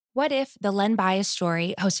What If the Len Bias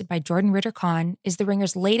Story, hosted by Jordan Ritter-Kahn, is The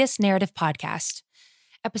Ringer's latest narrative podcast.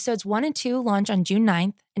 Episodes 1 and 2 launch on June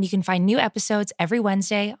 9th, and you can find new episodes every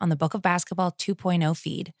Wednesday on the Book of Basketball 2.0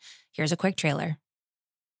 feed. Here's a quick trailer.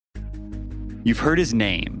 You've heard his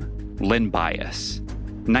name, Len Bias,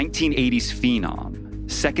 1980s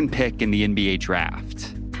phenom, second pick in the NBA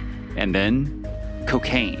draft. And then,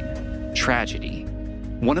 cocaine, tragedy,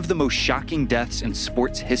 one of the most shocking deaths in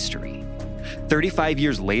sports history. 35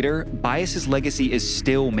 years later, Bias's legacy is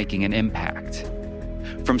still making an impact.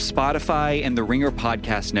 From Spotify and the Ringer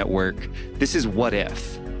Podcast Network, this is What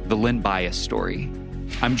If, the Len Bias Story.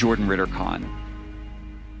 I'm Jordan Ritter-Kahn.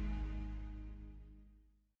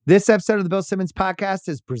 This episode of the Bill Simmons Podcast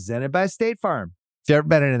is presented by State Farm. If you've ever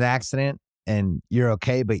been in an accident and you're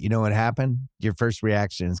okay, but you know what happened, your first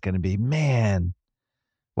reaction is going to be, man,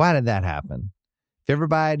 why did that happen? If you ever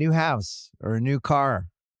buy a new house or a new car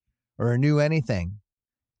or a new anything,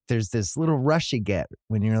 there's this little rush you get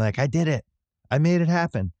when you're like, I did it. I made it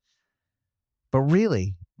happen. But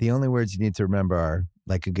really, the only words you need to remember are,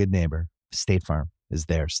 like a good neighbor, State Farm is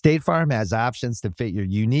there. State Farm has options to fit your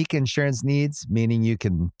unique insurance needs, meaning you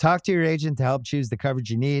can talk to your agent to help choose the coverage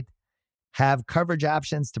you need, have coverage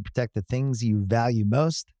options to protect the things you value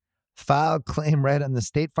most, file a claim right on the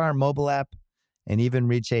State Farm mobile app, and even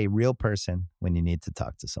reach a real person when you need to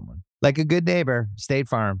talk to someone. Like a good neighbor, State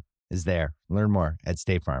Farm is there. Learn more at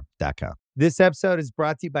statefarm.com. This episode is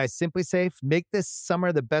brought to you by SimpliSafe. Make this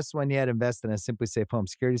summer the best one yet. Invest in a SimpliSafe home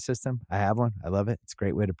security system. I have one. I love it. It's a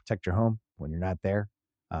great way to protect your home when you're not there.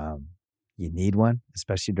 You need one,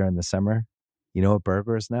 especially during the summer. You know what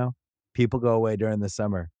burglars know? People go away during the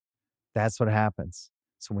summer. That's what happens.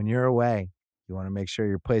 So when you're away, you want to make sure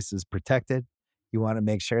your place is protected. You want to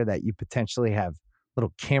make sure that you potentially have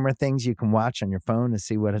little camera things you can watch on your phone to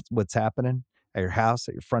see what's happening at your house,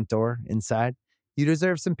 at your front door, inside. You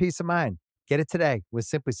deserve some peace of mind. Get it today with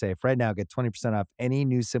SimpliSafe. Right now, get 20% off any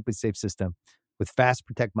new SimpliSafe system with Fast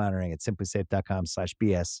Protect monitoring at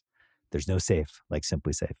simplisafe.com/BS. There's no safe like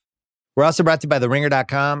SimpliSafe. We're also brought to you by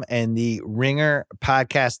TheRinger.com and the Ringer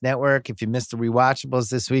Podcast Network. If you missed the rewatchables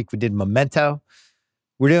this week, we did Memento.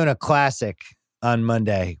 We're doing a classic on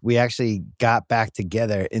Monday. We actually got back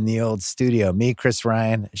together in the old studio. Me, Chris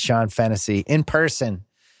Ryan, Sean Fennessy, in person.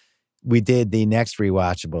 We did the next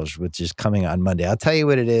rewatchables, which is coming on Monday. I'll tell you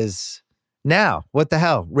what it is now. What the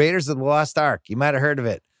hell? Raiders of the Lost Ark. You might have heard of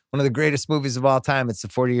it. One of the greatest movies of all time. It's the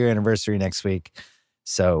 40-year anniversary next week.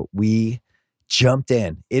 So we jumped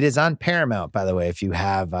in. It is on Paramount, by the way, if you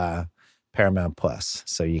have Paramount Plus.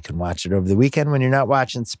 So you can watch it over the weekend when you're not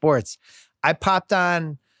watching sports. I popped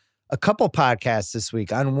on a couple podcasts this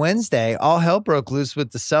week. On Wednesday, all hell broke loose with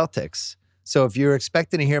the Celtics. So if you're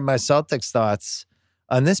expecting to hear my Celtics thoughts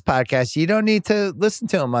on this podcast, you don't need to listen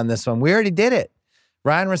to them on this one. We already did it.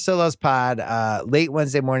 Ryan Russillo's pod, late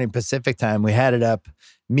Wednesday morning Pacific time. We had it up.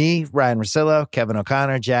 Me, Ryan Russillo, Kevin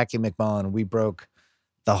O'Connor, Jackie McMullen. We broke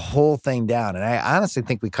the whole thing down. And I honestly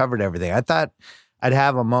think we covered everything. I thought I'd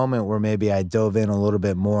have a moment where maybe I dove in a little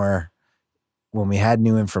bit more when we had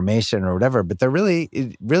new information or whatever. But it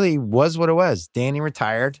really was what it was. Danny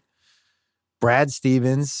retired. Brad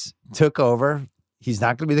Stevens took over. He's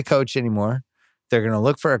not going to be the coach anymore. They're going to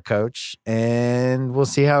look for a coach, and we'll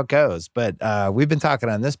see how it goes. But we've been talking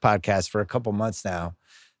on this podcast for a couple months now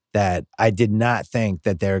that I did not think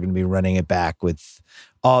that they were going to be running it back with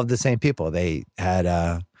all of the same people. They had,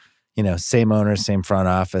 same owner, same front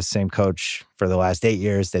office, same coach for the last 8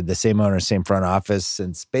 years. They had the same owner, same front office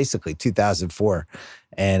since basically 2004.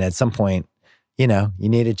 And at some point, you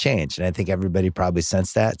need a change. And I think everybody probably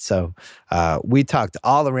sensed that. So we talked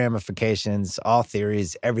all the ramifications, all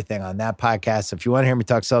theories, everything on that podcast. So if you want to hear me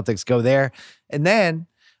talk Celtics, go there. And then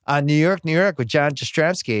on New York with John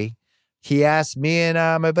Jastrzemski, he asked me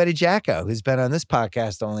and my buddy Jacko, who's been on this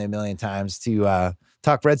podcast only a million times, to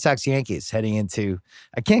talk Red Sox Yankees heading into,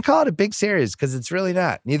 I can't call it a big series because it's really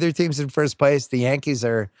not. Neither team's in first place. The Yankees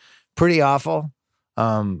are pretty awful,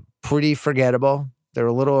 pretty forgettable. They're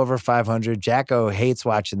a little over 500. Jacko hates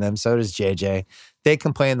watching them. So does JJ. They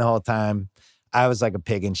complain the whole time. I was like a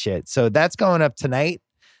pig in shit. So that's going up tonight.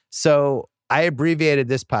 So I abbreviated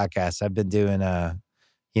this podcast. I've been doing,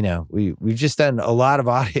 we've just done a lot of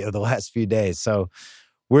audio the last few days. So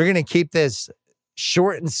we're going to keep this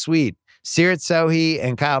short and sweet. Seerat Sohi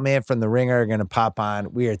and Kyle Mann from The Ringer are going to pop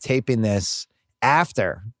on. We are taping this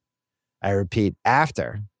after, I repeat,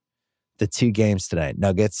 after the two games tonight.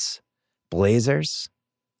 Nuggets, Blazers,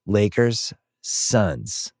 Lakers,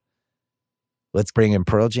 Suns. Let's bring in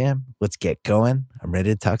Pearl Jam. Let's get going. I'm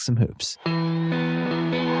ready to talk some hoops.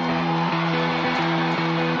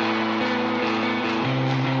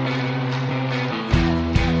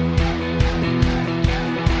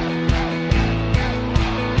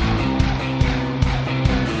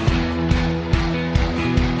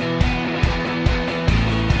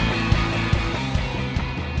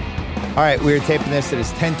 All right, we were taping this. It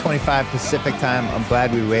is 10:25 Pacific time. I'm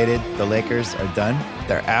glad we waited. The Lakers are done.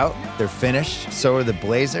 They're out. They're finished. So are the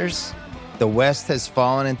Blazers. The West has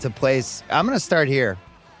fallen into place. I'm going to start here.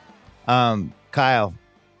 Kyle,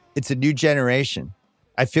 it's a new generation.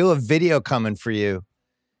 I feel a video coming for you.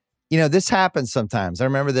 You know, this happens sometimes. I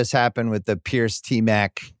remember this happened with the Pierce,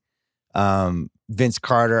 T-Mac, Vince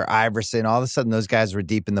Carter, Iverson. All of a sudden, those guys were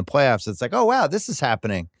deep in the playoffs. It's like, oh, wow, this is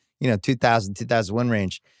happening. 2000, 2001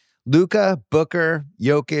 range. Luka, Booker,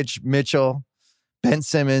 Jokic, Mitchell, Ben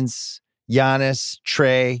Simmons, Giannis,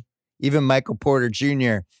 Trey, even Michael Porter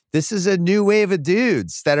Jr. This is a new wave of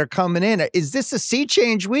dudes that are coming in. Is this a sea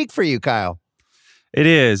change week for you, Kyle? It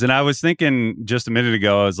is. And I was thinking just a minute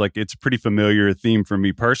ago, I was like, it's a pretty familiar theme for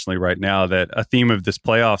me personally right now, that a theme of this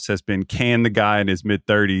playoffs has been, can the guy in his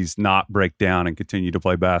mid-30s not break down and continue to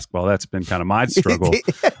play basketball? That's been kind of my struggle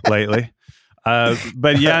lately.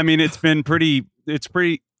 But yeah, I mean, it's been pretty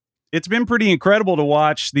incredible to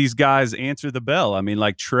watch these guys answer the bell. I mean,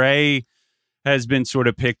 like Trey has been sort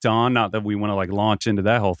of picked on, not that we want to like launch into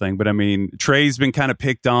that whole thing, but I mean, Trey's been kind of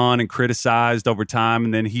picked on and criticized over time,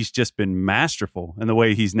 and then he's just been masterful in the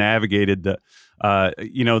way he's navigated the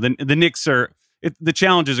Knicks the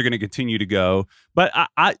challenges are going to continue to go. But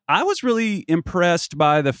I was really impressed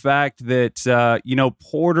by the fact that,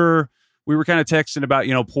 Porter, we were kind of texting about,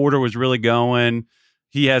 Porter was really going.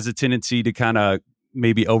 He has a tendency to kind of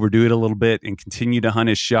maybe overdo it a little bit and continue to hunt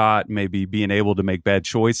his shot, maybe being able to make bad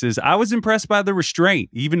choices. I was impressed by the restraint.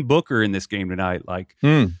 Even Booker in this game tonight,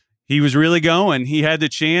 he was really going. He had the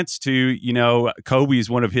chance to, Kobe's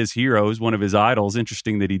one of his heroes, one of his idols.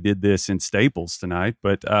 Interesting that he did this in Staples tonight,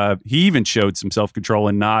 but he even showed some self-control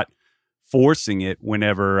and not forcing it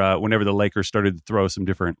whenever the Lakers started to throw some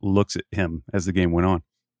different looks at him as the game went on.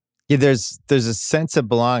 Yeah, there's a sense of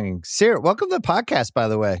belonging. Seerat, welcome to the podcast, by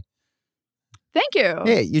the way. Thank you.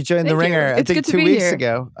 Yeah, you joined The Ringer, I think 2 weeks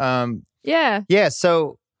ago. Yeah. Yeah,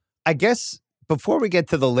 so I guess before we get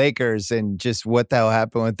to the Lakers and just what the hell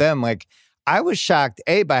happened with them, like, I was shocked,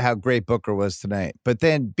 A, by how great Booker was tonight. But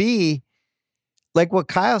then, B, like what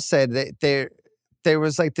Kyle said, that there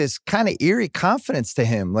was like this kind of eerie confidence to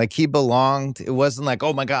him. Like he belonged. It wasn't like,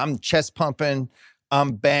 oh my God, I'm chest pumping,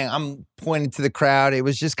 I'm pointing to the crowd. It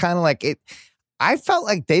was just kind of like it. I felt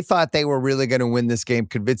like they thought they were really going to win this game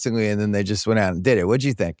convincingly, and then they just went out and did it. What'd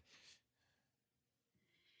you think?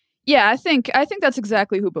 Yeah, I think that's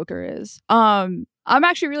exactly who Booker is. I'm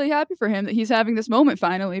actually really happy for him that he's having this moment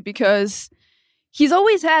finally, because he's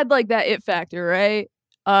always had like that it factor, right?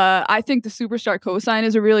 I think the superstar cosign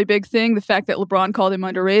is a really big thing. The fact that LeBron called him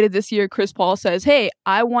underrated this year. Chris Paul says, hey,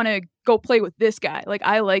 I want to go play with this guy. Like,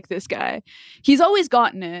 I like this guy. He's always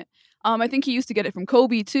gotten it. I think he used to get it from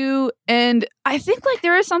Kobe too. And I think like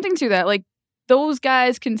there is something to that. Like those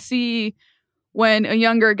guys can see when a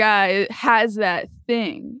younger guy has that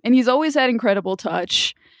thing. And he's always had incredible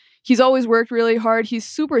touch. He's always worked really hard. He's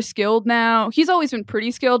super skilled now. He's always been pretty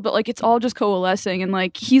skilled, but like it's all just coalescing. And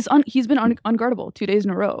like he's been unguardable 2 days in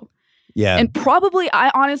a row. Yeah. And probably, I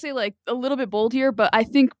honestly like a little bit bold here, but I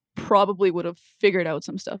think probably would have figured out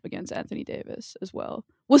some stuff against Anthony Davis as well.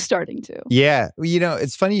 Was starting to. Yeah.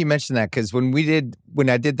 It's funny you mentioned that, because when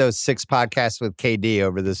I did those 6 podcasts with KD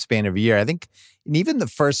over the span of a year, I think, and even the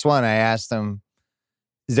first one, I asked him,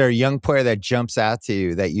 is there a young player that jumps out to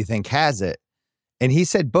you that you think has it? And he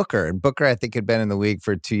said Booker. And Booker, I think, had been in the league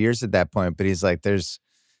for 2 years at that point. But he's like,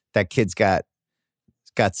 that kid's got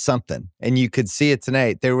something. And you could see it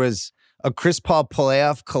tonight. There was a Chris Paul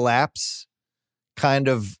playoff collapse kind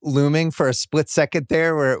of looming for a split second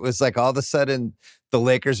there, where it was like all of a sudden the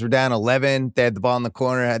Lakers were down 11. They had the ball in the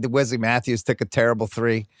corner. Wesley Matthews took a terrible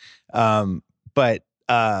 3. But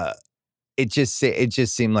it just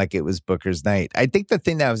seemed like it was Booker's night. I think the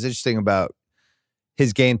thing that was interesting about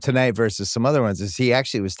his game tonight versus some other ones is he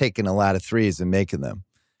actually was taking a lot of threes and making them.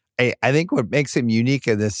 I think what makes him unique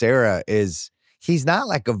in this era is he's not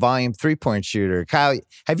like a volume 3-point shooter. Kyle,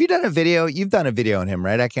 have you done a video? You've done a video on him,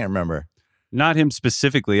 right? I can't remember. Not him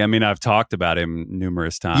specifically. I mean, I've talked about him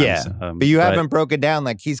numerous times. Yeah, but you haven't broken down.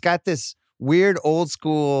 Like, he's got this weird old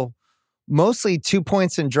school, mostly 2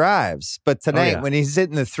 points and drives. But tonight, when he's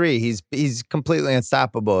hitting the 3, he's completely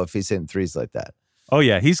unstoppable if he's hitting threes like that. Oh,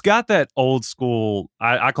 yeah. He's got that old school,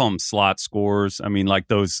 I call them slot scorers. I mean, like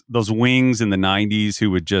those wings in the 90s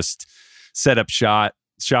who would just set up shop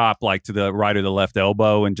like to the right or the left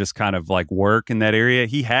elbow and just kind of like work in that area.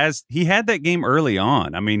 He had that game early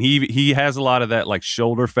on. I mean, he has a lot of that like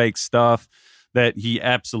shoulder fake stuff that he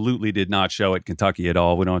absolutely did not show at Kentucky at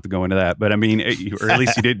all. We don't have to go into that, but I mean, or at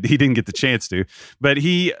least he didn't get the chance to. But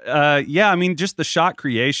I mean, just the shot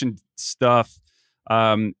creation stuff.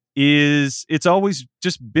 it's always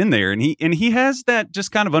just been there, and he has that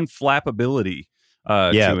just kind of unflappability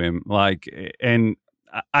to him. Like, and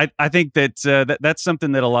I think that that's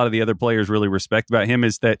something that a lot of the other players really respect about him,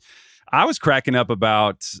 is that I was cracking up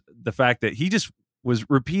about the fact that he just was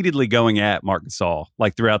repeatedly going at Marc Gasol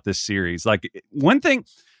like throughout this series. Like, one thing,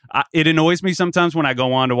 it annoys me sometimes when I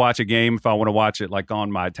go on to watch a game, if I want to watch it like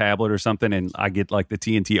on my tablet or something, and I get like the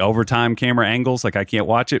TNT overtime camera angles, like I can't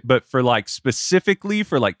watch it. But for like specifically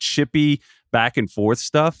for like chippy back and forth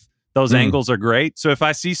stuff, those angles are great. So if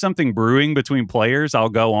I see something brewing between players, I'll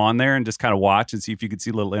go on there and just kind of watch and see if you can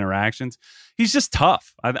see little interactions. He's just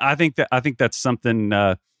tough. I think that's something.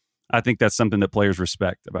 I think that's something that players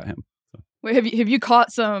respect about him. So. Wait, have you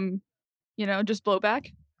caught some, just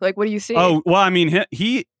blowback? Like, what do you see? Oh, well, I mean,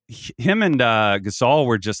 him and Gasol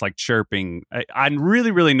were just like chirping. I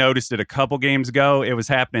really, really noticed it a couple games ago. It was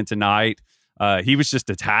happening tonight. He was just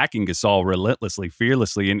attacking Gasol relentlessly,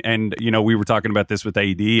 fearlessly. And we were talking about this with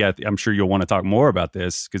AD. I'm sure you'll want to talk more about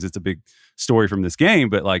this because it's a big story from this game.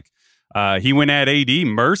 But like, he went at AD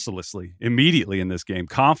mercilessly, immediately in this game,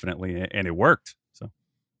 confidently, and it worked. So,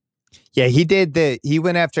 yeah, he did he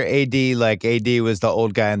went after AD like AD was the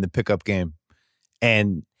old guy in the pickup game.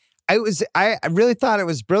 And I really thought it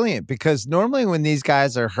was brilliant, because normally when these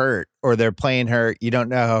guys are hurt or they're playing hurt, you don't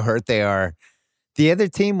know how hurt they are. The other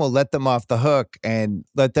team will let them off the hook and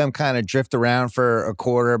let them kind of drift around for a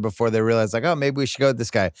quarter before they realize, like, oh, maybe we should go with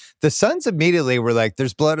this guy. The Suns immediately were like,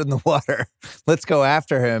 there's blood in the water. Let's go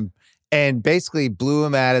after him. And basically blew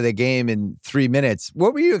him out of the game in 3 minutes.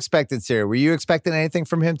 What were you expecting, Seerat? Were you expecting anything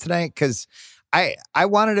from him tonight? Because I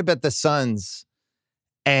wanted to bet the Suns.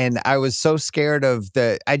 And I was so scared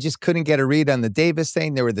I just couldn't get a read on the Davis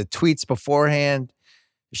thing. There were the tweets beforehand.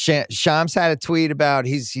 Shams had a tweet about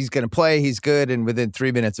he's going to play, he's good, and within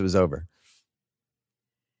 3 minutes it was over.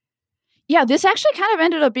 Yeah, this actually kind of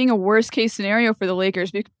ended up being a worst case scenario for the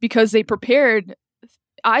Lakers because they prepared,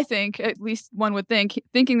 I think, at least one would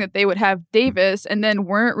thinking that they would have Davis, and then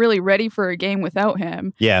weren't really ready for a game without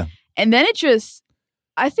him. Yeah. And then it just,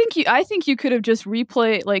 I think you could have just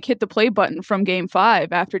hit the play button from game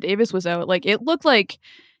 5 after Davis was out. Like, it looked like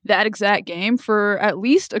that exact game for at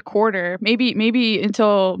least a quarter, maybe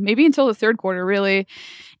until the third quarter, really.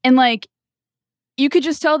 And like, you could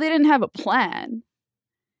just tell they didn't have a plan.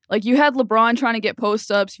 Like, you had LeBron trying to get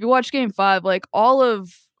post ups. If you watch game 5, like all of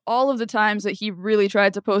the times that he really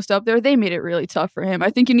tried to post up there, they made it really tough for him. I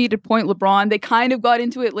think you need to point LeBron. They kind of got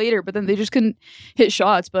into it later, but then they just couldn't hit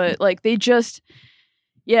shots. But like, it just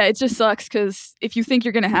sucks, because if you think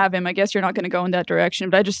you're going to have him, I guess you're not going to go in that direction.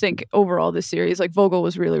 But I just think overall this series, like, Vogel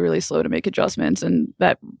was really, really slow to make adjustments, and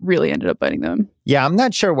that really ended up biting them. Yeah, I'm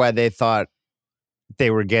not sure why they thought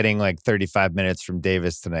they were getting like 35 minutes from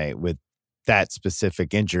Davis tonight with that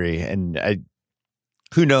specific injury. And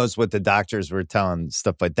who knows what the doctors were telling,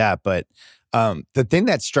 stuff like that. But the thing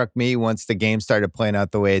that struck me once the game started playing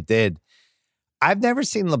out the way it did, I've never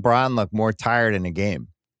seen LeBron look more tired in a game.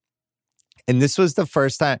 And this was the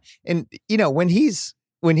first time. And, when he's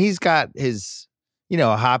got his,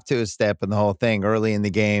 a hop to his step and the whole thing early in the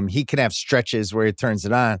game, he can have stretches where he turns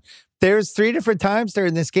it on. There's 3 different times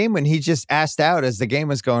during this game when he just asked out as the game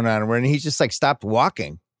was going on, when he just like stopped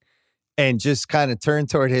walking and just kind of turned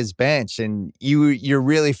toward his bench. And you're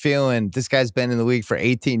really feeling this guy's been in the league for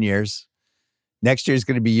 18 years. Next year is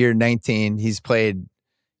going to be year 19. He's played,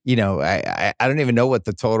 I don't even know what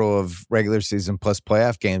the total of regular season plus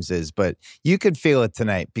playoff games is, but you could feel it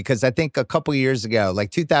tonight, because I think a couple years ago, like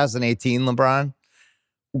 2018, LeBron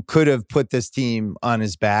could have put this team on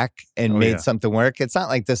his back and made something work. It's not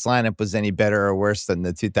like this lineup was any better or worse than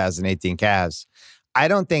the 2018 Cavs. I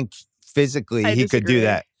don't think physically he could do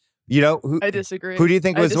that. I disagree. Who do you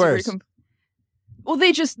think was worse? Well,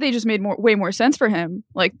 they just made way more sense for him.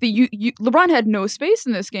 Like, LeBron had no space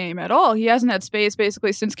in this game at all. He hasn't had space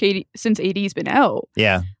basically since AD's been out.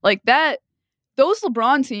 Yeah, like that. Those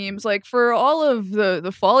LeBron teams, like, for all of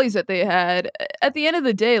the follies that they had, at the end of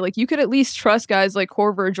the day, like, you could at least trust guys like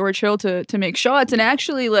Korver, George Hill to make shots and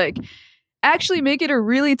actually make it a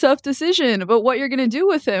really tough decision about what you're going to do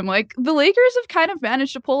with him. Like, the Lakers have kind of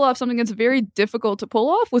managed to pull off something that's very difficult to pull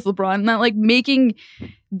off with LeBron, not like making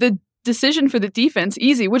the decision for the defense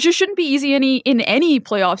easy, which it shouldn't be easy in any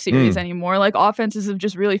playoff series anymore. Like, offenses have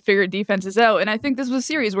just really figured defenses out. And I think this was a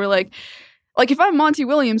series where like if I'm Monty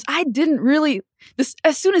Williams, I didn't really,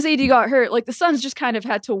 as soon as AD got hurt, like, the Suns just kind of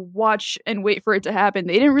had to watch and wait for it to happen.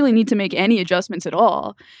 They didn't really need to make any adjustments at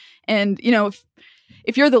all. And,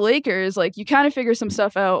 if you're the Lakers, like, you kind of figure some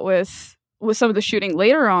stuff out with some of the shooting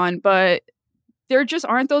later on, but there just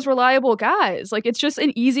aren't those reliable guys. Like, it's just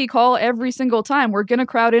an easy call every single time. We're going to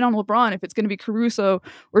crowd in on LeBron if it's going to be Caruso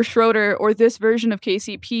or Schroeder or this version of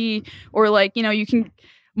KCP, or like, you can,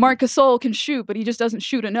 Marc Gasol can shoot, but he just doesn't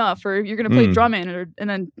shoot enough, or you're going to play Drummond, and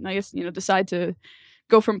then I guess, decide to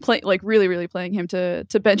go from really, really playing him to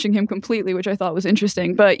benching him completely, which I thought was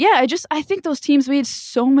interesting. But yeah, I think those teams made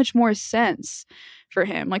so much more sense for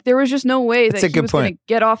him. Like, there was just no way that he was going to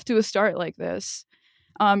get off to a start like this.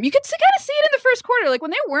 You could kind of see it in the first quarter. Like,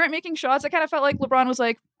 when they weren't making shots, I kind of felt like LeBron was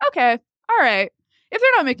like, okay, all right, if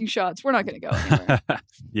they're not making shots, we're not going to go anywhere.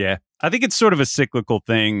 Yeah, I think it's sort of a cyclical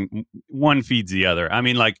thing. One feeds the other. I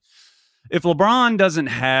mean, like, if LeBron doesn't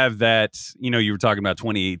have that, you were talking about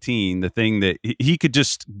 2018, the thing that he could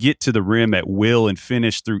just get to the rim at will and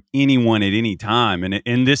finish through anyone at any time. And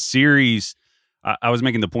in this series, I was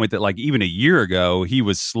making the point that, like, even a year ago, he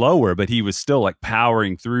was slower, but he was still like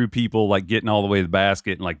powering through people, like getting all the way to the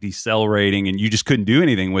basket and like decelerating, and you just couldn't do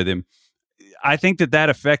anything with him. I think that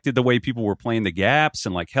affected the way people were playing the gaps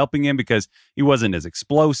and like helping him, because he wasn't as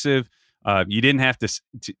explosive. You didn't have to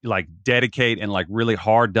like dedicate and like really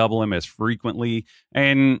hard double him as frequently.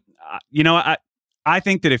 And, I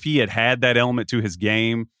think that if he had that element to his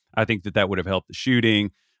game, I think that would have helped the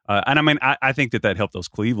shooting. And I mean, I think that helped those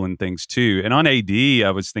Cleveland things too. And on AD,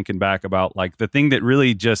 I was thinking back about like the thing that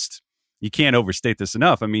really just, you can't overstate this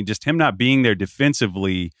enough. I mean, just him not being there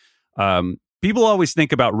defensively. People always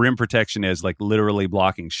think about rim protection as like literally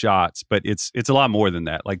blocking shots, but it's a lot more than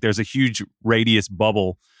that. Like, there's a huge radius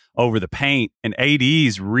bubble over the paint, and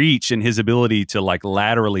AD's reach and his ability to like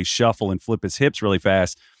laterally shuffle and flip his hips really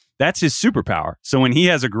fast, that's his superpower. So when he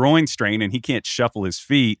has a groin strain and he can't shuffle his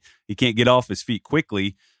feet, he can't get off his feet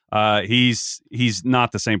quickly, he's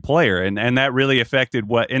not the same player. And that really affected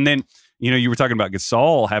and then, you were talking about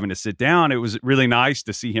Gasol having to sit down. It was really nice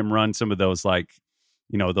to see him run some of those, like,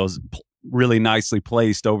 those really nicely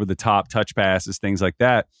placed over the top touch passes, things like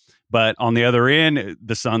that. But on the other end,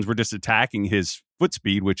 the Suns were just attacking his foot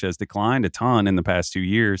speed, which has declined a ton in the past 2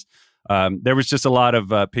 years. There was just a lot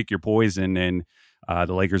of pick your poison, and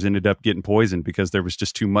the Lakers ended up getting poisoned because there was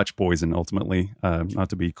just too much poison ultimately. Not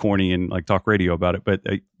to be corny and like talk radio about it, but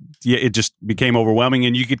it just became overwhelming,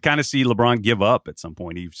 and you could kind of see LeBron give up at some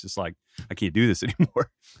point. He was just like, I can't do this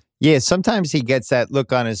anymore. Yeah, sometimes he gets that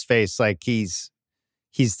look on his face, like he's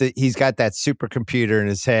got that supercomputer in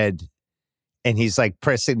his head, and he's like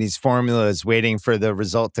pressing these formulas, waiting for the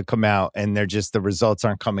result to come out, and the results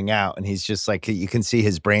aren't coming out, and he's just like, you can see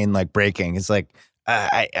his brain like breaking. It's like,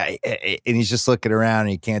 and he's just looking around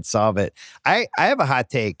and he can't solve it. I have a hot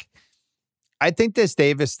take. I think this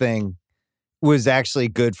Davis thing was actually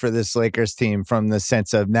good for this Lakers team, from the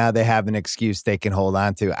sense of now they have an excuse they can hold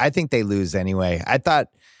on to. I think they lose anyway. I thought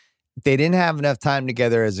they didn't have enough time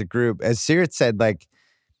together as a group. As Seerat said, like,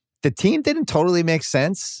 the team didn't totally make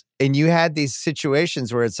sense. And you had these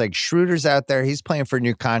situations where it's like Schroeder's out there. He's playing for a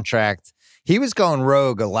new contract. He was going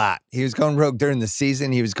rogue a lot. He was going rogue during the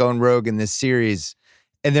season. He was going rogue in this series.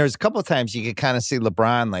 And there was a couple of times you could kind of see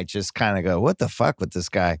LeBron like just kind of go, what the fuck with this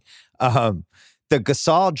guy? The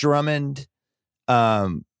Gasol Drummond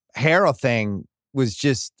Harrell thing was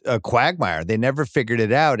just a quagmire. They never figured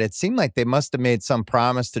it out. It seemed like they must have made some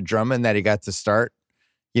promise to Drummond that he got to start.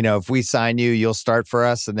 If we sign you, you'll start for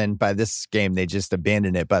us. And then by this game, they just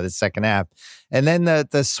abandoned it by the second half. And then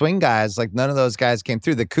the swing guys, like, none of those guys came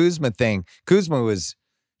through. The Kuzma thing, Kuzma was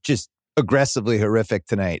just aggressively horrific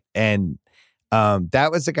tonight. And that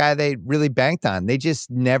was the guy they really banked on. They just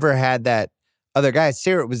never had that other guy.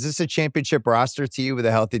 Seerat, was this a championship roster to you with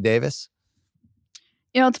a healthy Davis?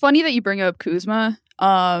 It's funny that you bring up Kuzma,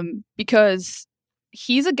 because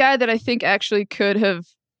he's a guy that I think actually could have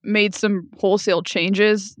made some wholesale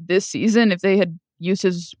changes this season if they had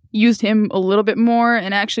used him a little bit more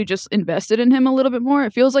and actually just invested in him a little bit more.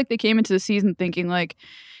 It feels like they came into the season thinking like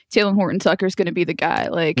Talen Horton-Tucker is going to be the guy,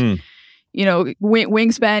 like,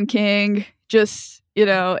 wingspan king, just,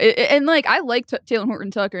 and like, I like Talen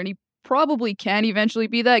Horton-Tucker, and he probably can eventually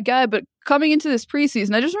be that guy. But coming into this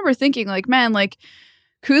preseason, I just remember thinking like, man, like,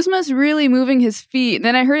 Kuzma's really moving his feet. And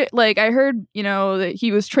then I heard, that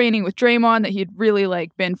he was training with Draymond, that he'd really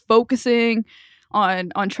like been focusing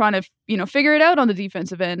on trying to, figure it out on the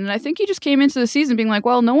defensive end. And I think he just came into the season being like,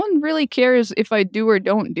 well, no one really cares if I do or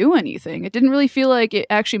don't do anything. It didn't really feel like it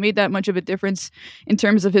actually made that much of a difference in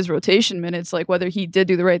terms of his rotation minutes, like whether he did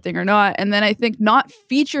do the right thing or not. And then I think not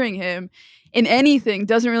featuring him in anything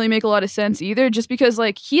doesn't really make a lot of sense either, just because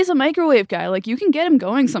like he's a microwave guy. Like you can get him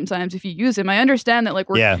going sometimes if you use him. I understand that like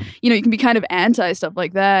you can be kind of anti stuff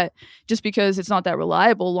like that just because it's not that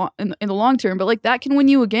reliable in the long term, but like that can win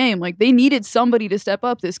you a game. Like they needed somebody to step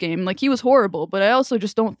up this game. Like he was horrible, but I also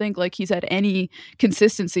just don't think like he's had any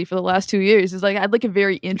consistency for the last 2 years. It's like I had like a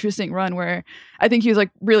very interesting run where I think he was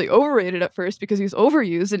like really overrated at first because he was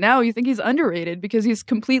overused, and now you think he's underrated because he's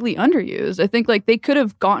completely underused. I think like they could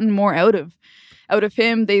have gotten more out of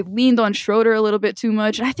him. They leaned on Schroeder a little bit too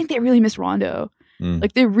much, and I think they really missed Rondo.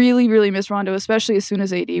 Like they really, really missed Rondo, especially as soon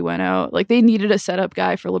as AD went out. Like they needed a setup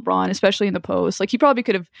guy for LeBron, especially in the post. Like he probably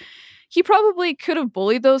could have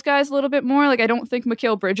bullied those guys a little bit more. Like I don't think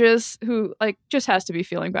Mikal Bridges, who like just has to be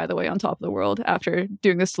feeling, by the way, on top of the world after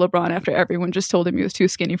doing this to LeBron, after everyone just told him he was too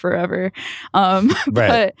skinny forever. Right.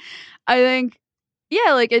 But I think,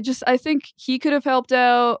 I think he could have helped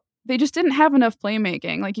out. They just didn't have enough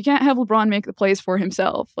playmaking. Like you can't have LeBron make the plays for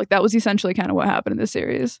himself. Like that was essentially kind of what happened in this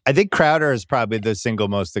series. I think Crowder is probably the single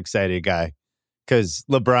most excited guy because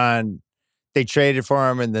LeBron, they traded for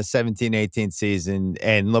him in the 17-18 season,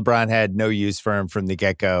 and LeBron had no use for him from the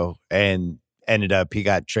get-go, and ended up he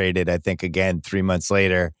got traded, I think, again 3 months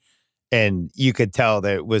later. And you could tell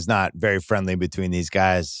that it was not very friendly between these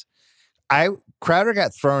guys. Crowder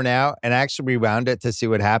got thrown out, and I actually rewound it to see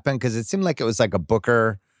what happened because it seemed like it was like a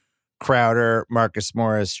Booker, Crowder, Marcus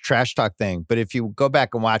Morris trash talk thing. But if you go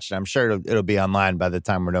back and watch it, I'm sure it'll be online by the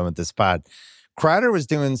time we're done with this pod. Crowder was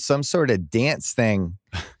doing some sort of dance thing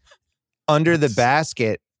under the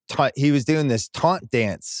basket. He was doing this taunt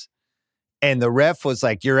dance, and the ref was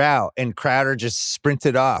like, "You're out," and Crowder just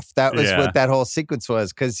sprinted off. That was what that whole sequence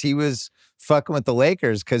was, because he was fucking with the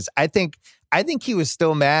Lakers. Because I think he was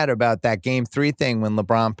still mad about that Game 3 thing when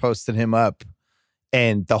LeBron posted him up,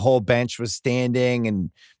 and the whole bench was standing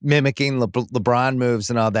and mimicking LeBron moves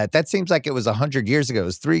and all that. That seems like it was 100 years ago. It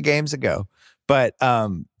was 3 games ago. But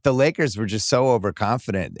the Lakers were just so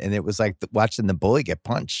overconfident, and it was like watching the bully get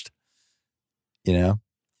punched. You know?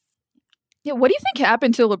 Yeah, what do you think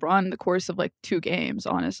happened to LeBron in the course of like 2 games,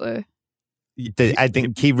 honestly? I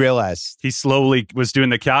think he realized. He slowly was doing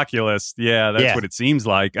the calculus. Yeah, that's what it seems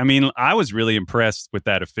like. I mean, I was really impressed with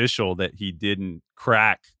that official that he didn't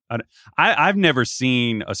crack. I've never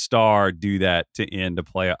seen a star do that to end a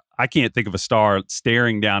play. I can't think of a star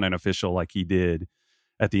staring down an official like he did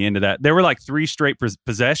at the end of that. There were like 3 straight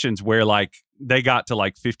possessions where like they got to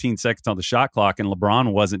like 15 seconds on the shot clock and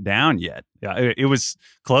LeBron wasn't down yet. Yeah, it was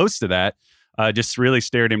close to that. Just really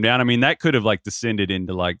stared him down. I mean, that could have like descended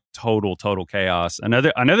into like total chaos.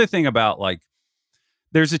 Another thing about like,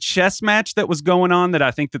 there's a chess match that was going on that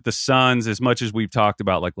I think that the Suns, as much as we've talked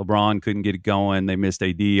about, like LeBron couldn't get it going, they missed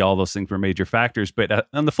AD, all those things were major factors. But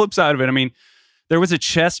on the flip side of it, I mean, there was a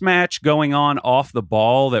chess match going on off the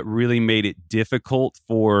ball that really made it difficult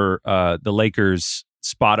for the Lakers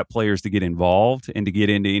spot-up players to get involved and to get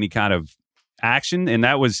into any kind of action. And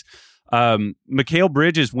that was Mikal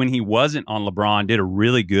Bridges, when he wasn't on LeBron, did a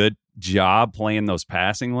really good job playing those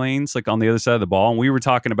passing lanes, like on the other side of the ball. And we were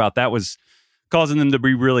talking about that was causing them to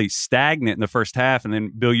be really stagnant in the first half. And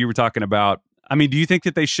then, Bill, you were talking about, I mean, do you think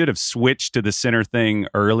that they should have switched to the center thing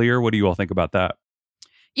earlier? What do you all think about that?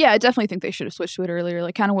 Yeah, I definitely think they should have switched to it earlier.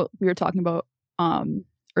 Like kind of what we were talking about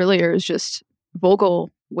earlier is just Vogel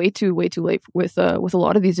way too late with a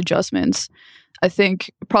lot of these adjustments. I think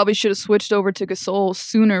probably should have switched over to Gasol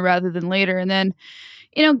sooner rather than later. And then,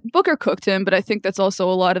 you know, Booker cooked him, but I think that's also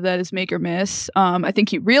a lot of that is make or miss. I think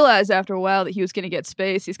he realized after a while that he was going to get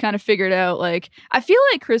space. He's kind of figured out, like, I feel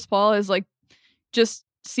like Chris Paul has like just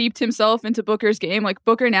seeped himself into Booker's game. Like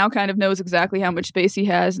Booker now kind of knows exactly how much space he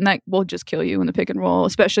has, and that will just kill you in the pick and roll,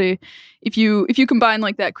 especially if you combine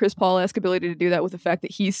like that Chris Paul-esque ability to do that with the fact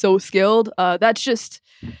that he's so skilled. That's just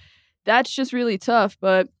really tough.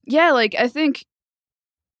 But yeah, like I think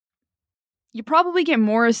you probably get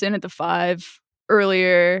Morris in at the 5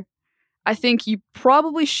 earlier. I think you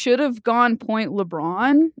probably should have gone point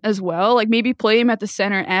LeBron as well. Like maybe play him at the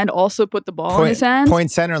center and also put the ball in his hands.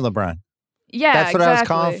 Point center LeBron. Yeah, that's what exactly. I was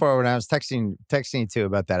calling for when I was texting you two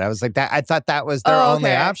about that. I was like, that I thought that was their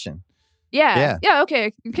only option. Yeah.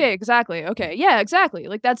 Okay. Exactly. Okay. Yeah. Exactly.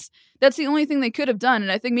 Like that's the only thing they could have done.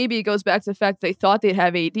 And I think maybe it goes back to the fact they thought they'd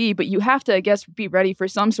have AD, but you have to, I guess, be ready for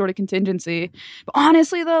some sort of contingency. But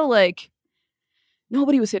honestly, though, like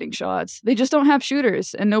nobody was hitting shots. They just don't have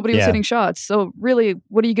shooters, and nobody was hitting shots. So really,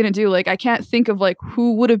 what are you going to do? Like, I can't think of like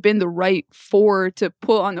who would have been the right 4 to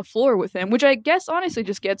put on the floor with him, which I guess honestly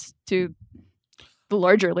just gets to the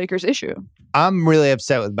larger Lakers issue. I'm really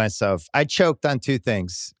upset with myself. I choked on 2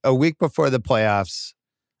 things. A week before the playoffs,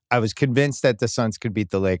 I was convinced that the Suns could beat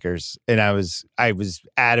the Lakers, and I was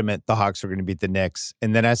adamant the Hawks were going to beat the Knicks.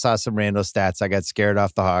 And then I saw some random stats. I got scared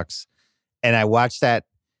off the Hawks, and I watched that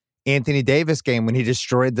Anthony Davis game when he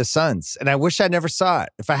destroyed the Suns. And I wish I never saw it.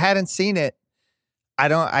 If I hadn't seen it,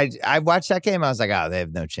 I watched that game. I was like, oh, they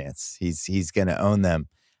have no chance. He's going to own them.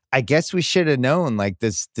 I guess we should have known like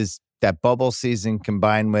that bubble season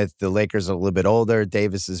combined with the Lakers are a little bit older.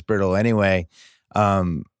 Davis is brittle anyway.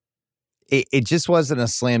 It just wasn't a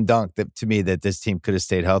slam dunk to me that this team could have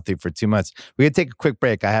stayed healthy for 2 months. We're going to take a quick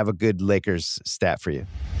break. I have a good Lakers stat for you.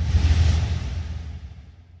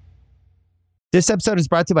 This episode is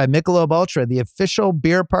brought to you by Michelob Ultra, the official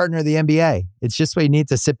beer partner of the NBA. It's just what you need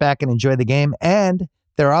to sit back and enjoy the game, and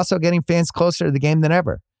they're also getting fans closer to the game than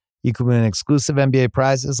ever. You can win exclusive NBA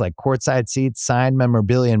prizes like courtside seats, signed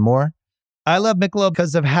memorabilia, and more. I love Michelob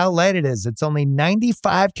because of how light it is. It's only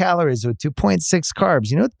 95 calories with 2.6 carbs.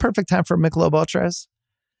 You know what the perfect time for Michelob Ultra is?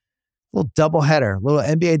 A little doubleheader, little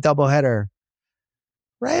NBA doubleheader.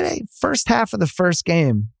 Right? First half of the first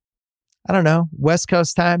game. I don't know, West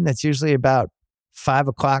Coast time. That's usually about 5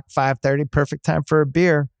 o'clock, 5:30. Perfect time for a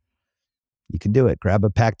beer. You can do it. Grab a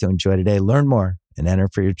pack to enjoy today. Learn more and enter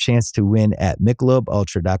for your chance to win at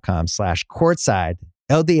MichelobUltra.com/courtside.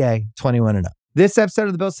 LDA 21 and up. This episode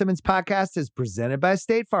of the Bill Simmons podcast is presented by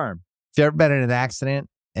State Farm. If you've ever been in an accident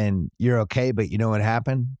and you're okay, but you know what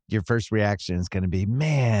happened, your first reaction is going to be,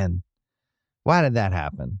 man, why did that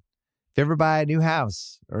happen? If you ever buy a new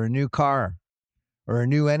house or a new car or a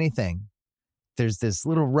new anything, there's this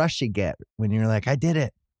little rush you get when you're like, I did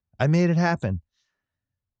it. I made it happen.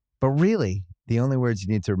 But really, the only words you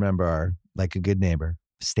need to remember are, like a good neighbor,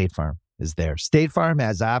 State Farm is there. State Farm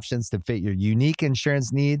has options to fit your unique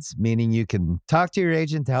insurance needs, meaning you can talk to your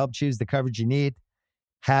agent to help choose the coverage you need,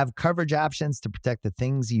 have coverage options to protect the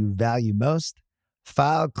things you value most,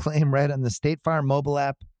 file a claim right on the State Farm mobile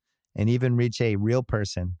app, and even reach a real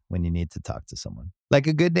person when you need to talk to someone. Like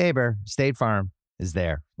a good neighbor, State Farm is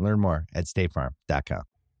there. Learn more at statefarm.com.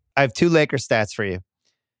 I have 2 Lakers stats for you.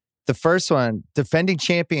 The first one, defending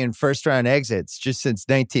champion first round exits just since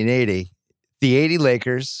 1980. The 80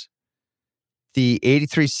 Lakers, the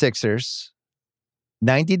 83 Sixers,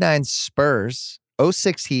 99 Spurs,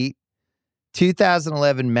 06 Heat,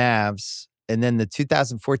 2011 Mavs, and then the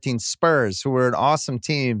 2014 Spurs, who were an awesome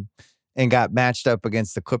team and got matched up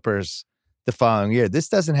against the Clippers the following year. This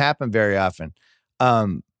doesn't happen very often.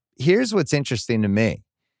 Here's what's interesting to me.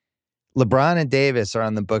 LeBron and Davis are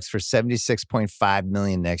on the books for $76.5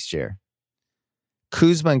 million next year.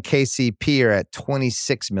 Kuzma and KCP are at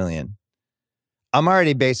 $26 million. I'm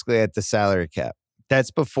already basically at the salary cap.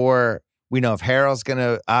 That's before we know if Harrell's going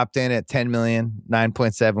to opt in at $10 million,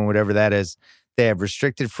 9.7, whatever that is. They have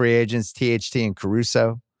restricted free agents, THT and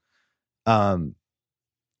Caruso.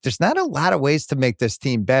 There's not a lot of ways to make this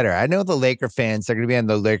team better. I know the Laker fans are going to be on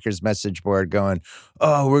the Lakers message board going,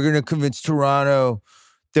 oh, we're going to convince Toronto.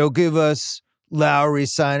 They'll give us Lowry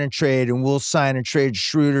sign and trade, and we'll sign and trade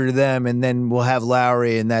Schroeder to them, and then we'll have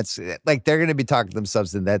Lowry, and that's like they're going to be talking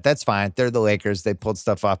themselves into that. That's fine. They're the Lakers. They pulled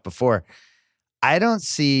stuff off before. I don't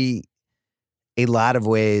see a lot of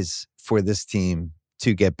ways for this team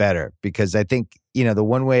to get better because I think, the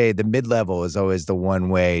one way, the mid-level is always the one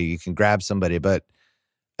way you can grab somebody. But,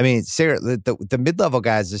 I mean, seriously, the mid-level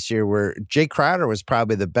guys this year were, Jay Crowder was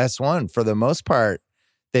probably the best one. For the most part,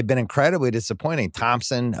 they've been incredibly disappointing.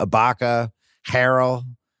 Thompson, Ibaka, Harrell.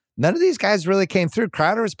 None of these guys really came through.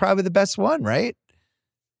 Crowder was probably the best one, right?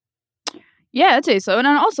 Yeah, I'd say so. And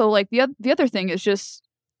also, like, the other thing is just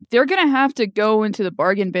they're going to have to go into the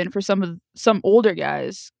bargain bin for some older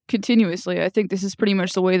guys continuously. I think this is pretty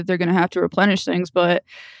much the way that they're going to have to replenish things. But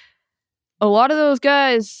a lot of those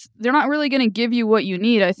guys, they're not really going to give you what you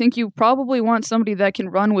need. I think you probably want somebody that can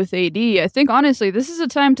run with AD. I think, honestly, this is a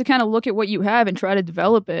time to kind of look at what you have and try to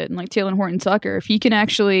develop it. And like Talen Horton-Tucker, if he can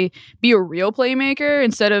actually be a real playmaker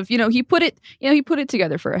instead of, he put it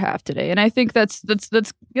together for a half today. And I think that's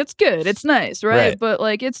good. It's nice, right? But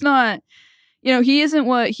like, it's not, he isn't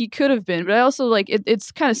what he could have been. But I also like,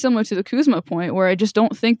 it's kind of similar to the Kuzma point where I just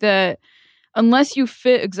don't think that unless you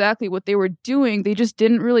fit exactly what they were doing, they just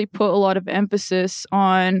didn't really put a lot of emphasis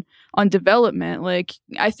on development. Like,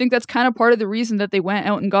 I think that's kind of part of the reason that they went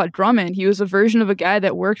out and got Drummond. He was a version of a guy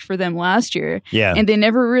that worked for them last year. Yeah. And they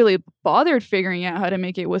never really bothered figuring out how to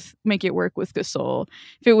make it work with Gasol.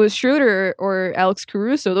 If it was Schroeder or Alex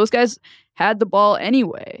Caruso, those guys had the ball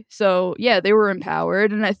anyway. So yeah, they were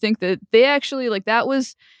empowered. And I think that they actually, like, that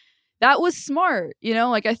was smart,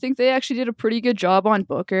 like I think they actually did a pretty good job on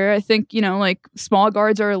Booker. I think, like small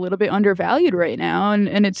guards are a little bit undervalued right now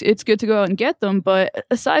and it's good to go out and get them. But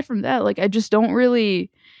aside from that, like I just don't really,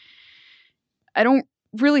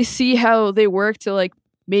 really see how they work to like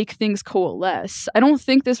make things coalesce. I don't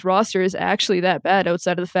think this roster is actually that bad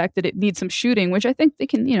outside of the fact that it needs some shooting, which I think they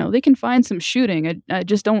can find some shooting. I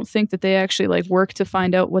just don't think that they actually like work to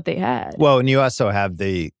find out what they had. Well, and you also have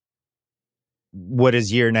what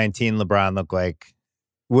does year 19 LeBron look like?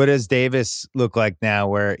 What does Davis look like now,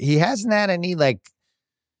 where he hasn't had any like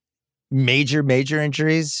major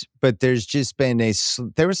injuries, but there's just been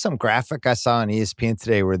there was some graphic I saw on ESPN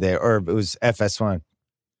today or it was FS1.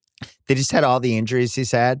 They just had all the injuries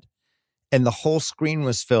he's had, and the whole screen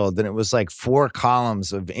was filled, and it was like 4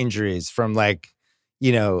 columns of injuries from like,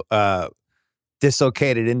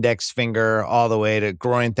 dislocated index finger all the way to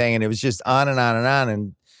groin thing, and it was just on and on and on.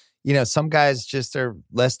 And some guys just are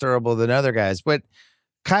less durable than other guys. But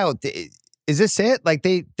Kyle, is this it? Like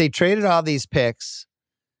they traded all these picks,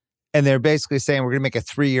 and they're basically saying we're going to make a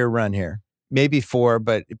 3-year run here. Maybe 4,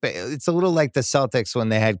 but it's a little like the Celtics when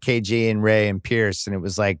they had KG and Ray and Pierce, and it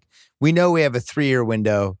was like, we know we have a 3-year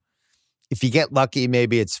window. If you get lucky,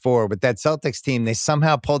 maybe it's 4. But that Celtics team, they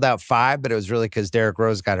somehow pulled out 5, but it was really because Derrick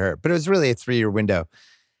Rose got hurt. But it was really a 3-year window.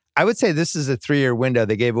 I would say this is a 3-year window.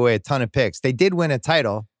 They gave away a ton of picks. They did win a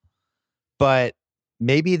title, but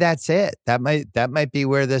maybe that's it. That might be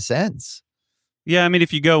where this ends. Yeah, I mean,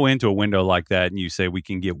 if you go into a window like that and you say we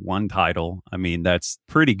can get 1 title, I mean, that's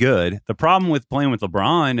pretty good. The problem with playing with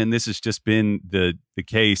LeBron, and this has just been the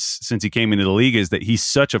case since he came into the league, is that he's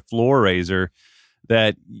such a floor raiser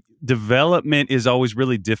that development is always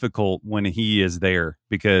really difficult when he is there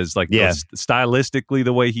because, like, stylistically,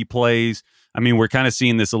 the way he plays. I mean, we're kind of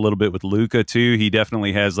seeing this a little bit with Luka too. He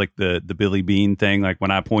definitely has like the Billy Bean thing. Like when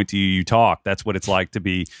I point to you, you talk. That's what it's like to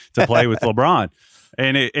play with LeBron,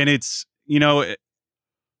 and it's.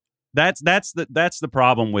 That's the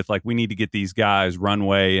problem with like we need to get these guys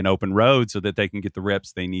runway and open road so that they can get the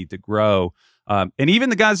reps they need to grow. And even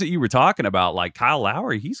the guys that you were talking about, like Kyle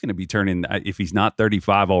Lowry, he's going to be turning if he's not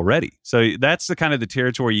 35 already. So that's the kind of the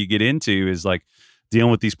territory you get into is like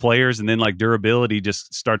dealing with these players, and then like durability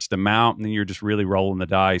just starts to mount, and then you're just really rolling the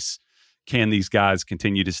dice. Can these guys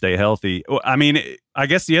continue to stay healthy? I mean, I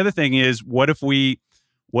guess the other thing is what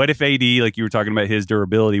if AD, like you were talking about his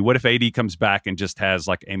durability, what if AD comes back and just has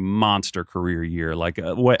like a monster career year? Like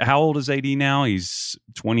how old is AD now? He's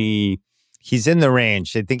 20. He's in the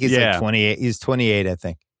range. I think he's like 28. He's 28, I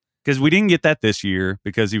think. Because we didn't get that this year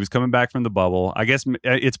because he was coming back from the bubble. I guess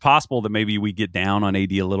it's possible that maybe we get down on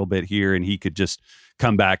AD a little bit here and he could just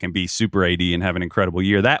come back and be super AD and have an incredible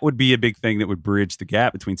year. That would be a big thing that would bridge the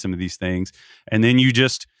gap between some of these things. And then you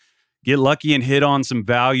just get lucky and hit on some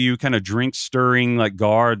value kind of drink stirring like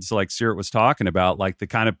guards like Seerat was talking about, like the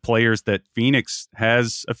kind of players that Phoenix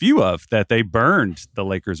has a few of that they burned the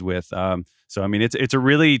Lakers with. So, I mean, it's a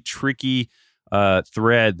really tricky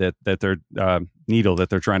thread that they're needle that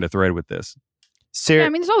they're trying to thread with this. Yeah, I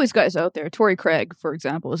mean, there's always guys out there. Torrey Craig, for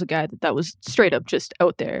example, was a guy that was straight up just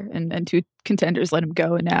out there, and 2 contenders let him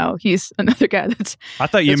go, and now he's another guy that's. I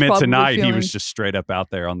thought you meant tonight he was just straight up out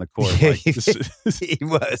there on the court. Like, he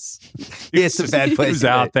was. He had some bad plays. He was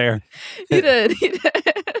out there. He did.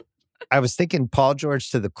 I was thinking Paul George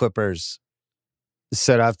to the Clippers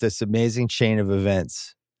set off this amazing chain of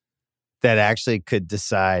events that actually could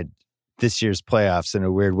decide this year's playoffs in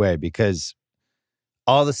a weird way, because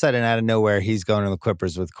all of a sudden, out of nowhere, he's going to the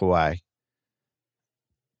Clippers with Kawhi.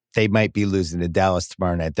 They might be losing to Dallas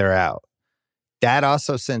tomorrow night. They're out. That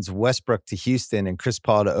also sends Westbrook to Houston and Chris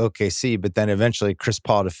Paul to OKC, but then eventually Chris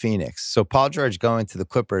Paul to Phoenix. So Paul George going to the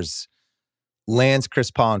Clippers lands Chris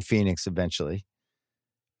Paul in Phoenix eventually.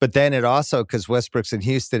 But then it also, because Westbrook's in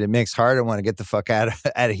Houston, it makes harder to want to get the fuck out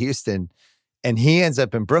of Houston. And he ends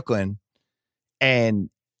up in Brooklyn. And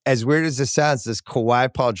as weird as this sounds, this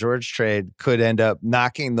Kawhi Paul George trade could end up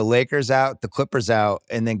knocking the Lakers out, the Clippers out,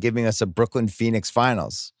 and then giving us a Brooklyn Phoenix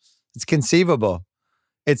finals. It's conceivable.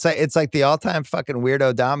 It's like the all-time fucking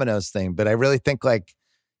weirdo dominoes thing, but I really think like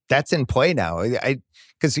that's in play now.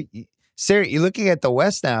 Because Seerat, you're looking at the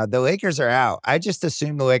West now. The Lakers are out. I just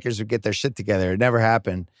assumed the Lakers would get their shit together. It never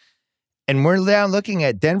happened. And we're now looking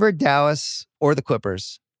at Denver, Dallas, or the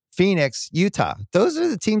Clippers. Phoenix, Utah. Those are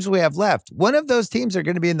the teams we have left. One of those teams are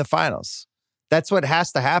going to be in the finals. That's what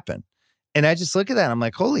has to happen. And I just look at that and I'm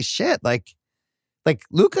like, holy shit. Like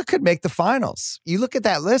Luka could make the finals. You look at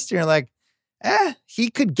that list and you're like, he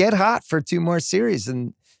could get hot for 2 more series.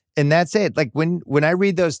 And that's it. Like when I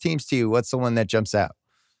read those teams to you, what's the one that jumps out?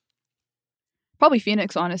 Probably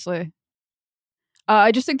Phoenix, honestly.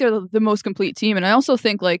 I just think they're the most complete team. And I also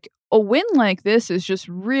think like a win like this is just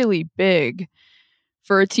really big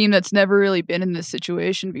for a team that's never really been in this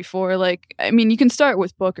situation before. Like, I mean, you can start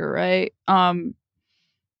with Booker, right?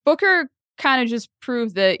 Booker kind of just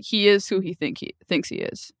proved that he is who he thinks he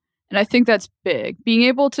is. And I think that's big. Being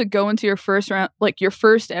able to go into your first round, like your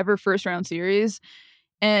first ever first round series,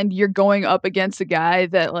 and you're going up against a guy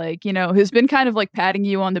that, like, you know, has been kind of like patting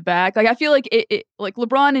you on the back. Like, I feel like it like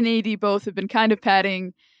LeBron and AD both have been kind of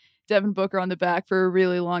patting Devin Booker on the back for a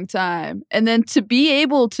really long time. And then to be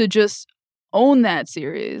able to just own that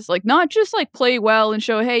series, like not just like play well and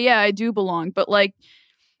show, hey, yeah, I do belong, but like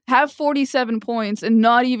have 47 points and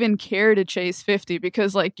not even care to chase 50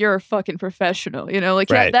 because like you're a fucking professional, you know, like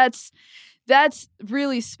right. that's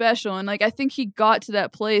really special. And like I think he got to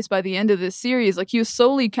that place by the end of this series. Like he was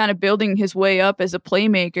slowly kind of building his way up as a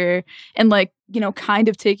playmaker and like, you know, kind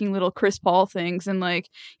of taking little Chris Paul things. And like,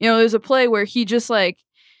 you know, there's a play where he just like,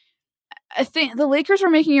 I think the Lakers were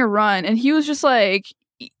making a run and he was just like,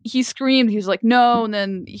 he screamed, he was like, no, and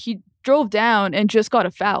then he drove down and just got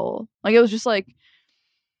a foul. Like it was just like,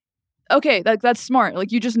 okay, that's smart.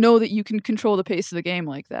 Like you just know that you can control the pace of the game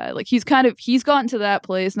like that. Like he's gotten to that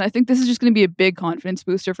place, and I think this is just going to be a big confidence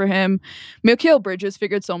booster for him. Mikal Bridges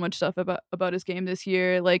figured so much stuff about his game this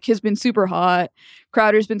year. Like has been super hot.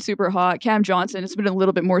 Crowder's been super hot. Cam Johnson has been a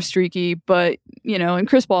little bit more streaky, but you know, and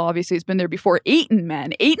Chris Paul obviously has been there before. Ayton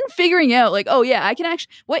figuring out like, oh yeah, I can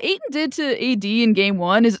actually. What Ayton did to AD in Game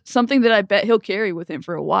 1 is something that I bet he'll carry with him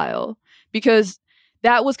for a while because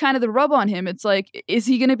that was kind of the rub on him. It's like, is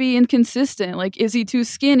he going to be inconsistent? Like, is he too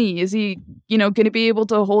skinny? Is he, you know, going to be able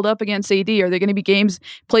to hold up against AD? Are there going to be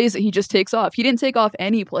plays that he just takes off? He didn't take off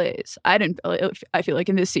any plays. I feel like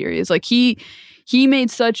in this series, like he made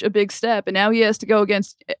such a big step, and now he has to go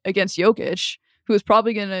against Jokic, who is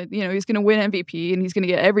probably going to, you know, he's going to win MVP and he's going to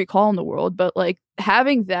get every call in the world. But like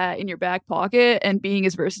having that in your back pocket and being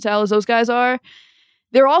as versatile as those guys are,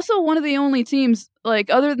 they're also one of the only teams, like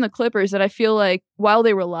other than the Clippers, that I feel like while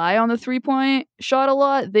they rely on the 3-point shot a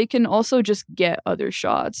lot, they can also just get other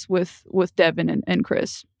shots with Devin and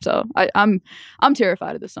Chris. So I'm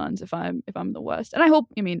terrified of the Suns if I'm in the West, and I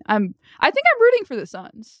think I'm rooting for the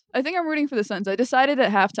Suns. I decided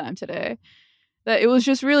at halftime today that it was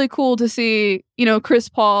just really cool to see, you know, Chris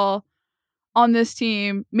Paul on this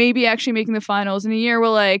team maybe actually making the finals in a year where,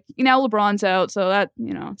 like, you know, LeBron's out, so that,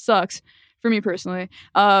 you know, sucks for me personally.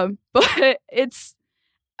 But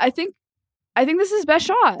I think this is his best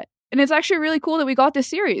shot. And it's actually really cool that we got this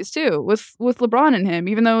series too with LeBron and him,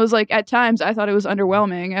 even though it was like at times I thought it was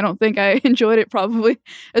underwhelming. I don't think I enjoyed it probably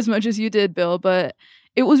as much as you did, Bill, but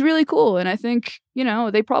it was really cool. And I think, you know,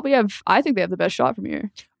 they have the best shot from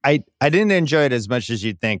here. I didn't enjoy it as much as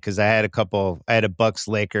you'd think because I had a Bucks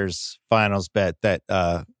Lakers finals bet that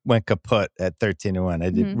went kaput at 13-1.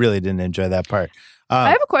 I really didn't enjoy that part.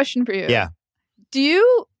 I have a question for you. Yeah. Do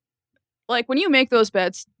you, like, when you make those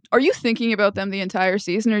bets, are you thinking about them the entire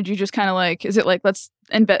season, or do you just kind of like, is it like, let's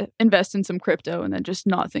invest in some crypto and then just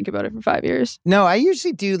not think about it for 5 years? No, I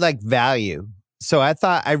usually do like value. So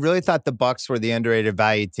I really thought the Bucks were the underrated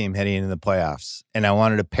value team heading into the playoffs, and I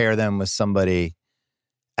wanted to pair them with somebody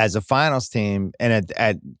as a finals team. And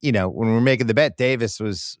at you know, when we were making the bet, Davis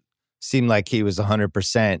seemed like he was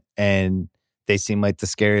 100%, and they seemed like the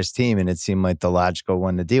scariest team, and it seemed like the logical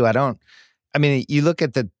one to do. I mean, you look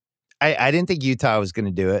at I didn't think Utah was going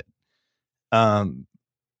to do it.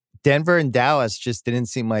 Denver and Dallas just didn't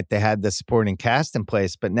seem like they had the supporting cast in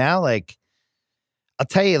place. But now, like, I'll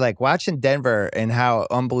tell you, like, watching Denver and how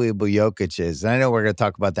unbelievable Jokic is, and I know we're going to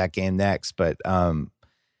talk about that game next, but,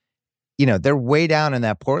 you know, they're way down in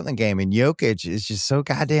that Portland game, and Jokic is just so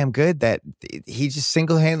goddamn good that he just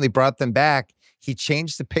single-handedly brought them back. He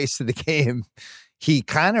changed the pace of the game. He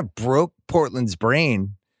kind of broke Portland's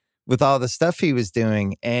brain with all the stuff he was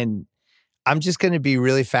doing. And I'm just going to be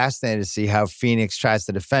really fascinated to see how Phoenix tries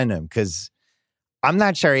to defend him, because I'm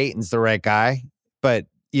not sure Ayton's the right guy. But,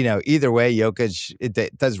 you know, either way, Jokic,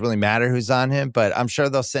 it doesn't really matter who's on him. But I'm sure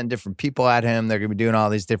they'll send different people at him. They're going to be doing all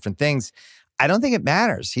these different things. I don't think it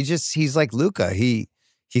matters. He's like Luka. He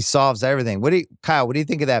solves everything. Kyle, what do you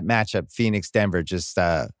think of that matchup, Phoenix-Denver? Just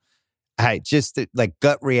like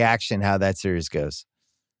gut reaction, how that series goes.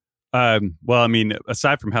 Well, I mean,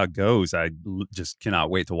 aside from how it goes, I just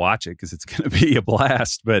cannot wait to watch it because it's going to be a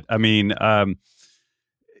blast. But I mean,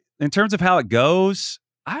 in terms of how it goes,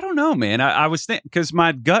 I don't know, man. I was thinking, because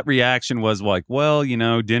my gut reaction was like, well, you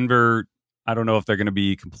know, Denver, I don't know if they're going to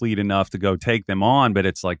be complete enough to go take them on, but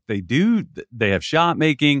it's like they have shot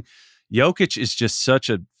making. Jokic is just such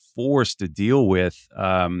a force to deal with.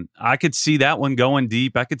 I could see that one going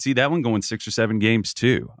deep. I could see that one going 6 or 7 games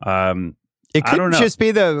too. It could just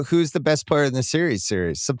be who's the best player in the series.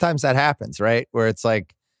 Sometimes that happens, right? Where it's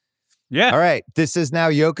like, yeah, all right, this is now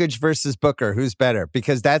Jokic versus Booker. Who's better?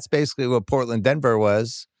 Because that's basically what Portland-Denver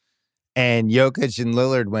was. And Jokic and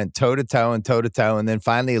Lillard went toe-to-toe and toe-to-toe. And then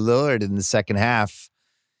finally Lillard in the second half,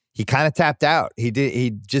 he kind of tapped out. He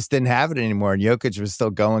just didn't have it anymore. And Jokic was still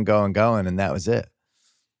going. And that was it.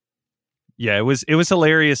 Yeah, it was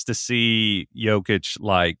hilarious to see Jokic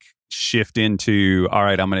like shift into, all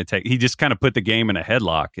right, I'm going to take. He just kind of put the game in a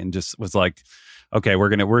headlock and just was like, okay, we're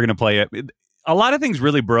gonna play it. A lot of things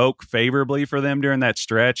really broke favorably for them during that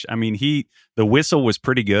stretch. I mean, the whistle was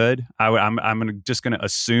pretty good. I'm just gonna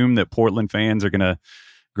assume that Portland fans are gonna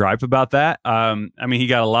gripe about that. I mean, he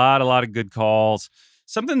got a lot of good calls.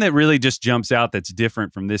 Something that really just jumps out that's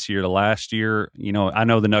different from this year to last year. You know, I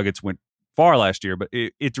know the Nuggets went far last year, but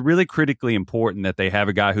it's really critically important that they have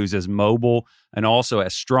a guy who's as mobile and also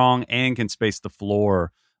as strong and can space the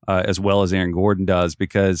floor as well as Aaron Gordon does,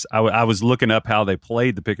 because I was looking up how they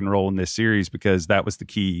played the pick and roll in this series, because that was the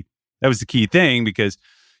key thing, because,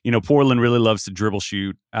 you know, Portland really loves to dribble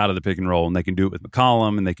shoot out of the pick and roll, and they can do it with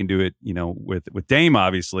McCollum, and they can do it, you know, with Dame,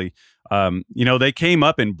 obviously. You know, they came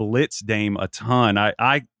up and blitzed Dame a ton.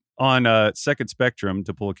 I on Second Spectrum,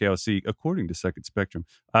 to pull a KLC, according to Second Spectrum,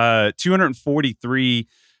 243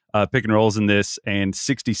 pick and rolls in this, and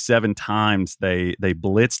 67 times they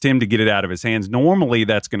blitzed him to get it out of his hands. Normally,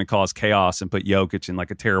 that's going to cause chaos and put Jokic in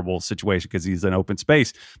like a terrible situation because he's in open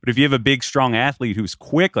space. But if you have a big, strong athlete who's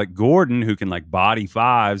quick, like Gordon, who can like body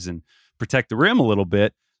fives and protect the rim a little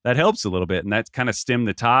bit, that helps a little bit, and that kind of stemmed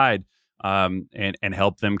the tide and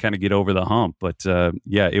helped them kind of get over the hump. But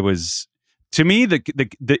yeah, it was, to me,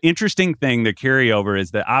 the interesting thing, the carryover,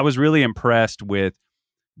 is that I was really impressed with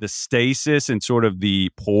the stasis and sort of the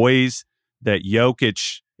poise that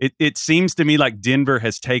Jokic, it seems to me like Denver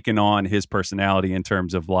has taken on his personality in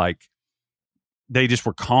terms of like, they just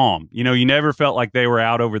were calm. You know, you never felt like they were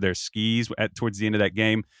out over their skis towards the end of that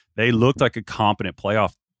game. They looked like a competent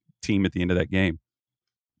playoff team at the end of that game.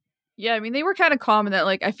 Yeah, I mean, they were kind of calm in that,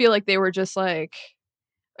 like, I feel like they were just like,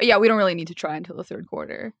 yeah, we don't really need to try until the third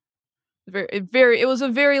quarter. It was a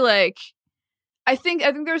very like, I think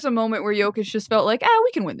there's a moment where Jokic just felt like,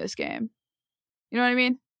 we can win this game. You know what I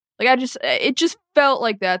mean? Like, it just felt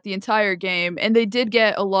like that the entire game. And they did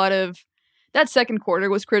get a lot of, that second quarter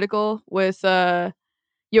was critical with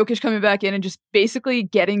Jokic coming back in and just basically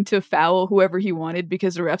getting to foul whoever he wanted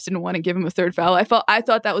because the refs didn't want to give him a third foul. I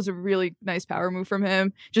thought that was a really nice power move from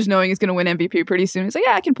him, just knowing he's going to win MVP pretty soon. He's like,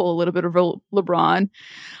 yeah, I can pull a little bit of LeBron.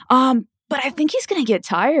 But I think he's going to get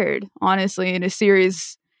tired, honestly, in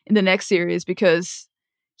the next series, because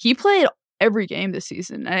he played every game this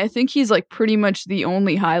season. And I think he's like pretty much the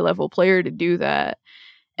only high level player to do that.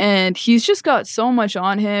 And he's just got so much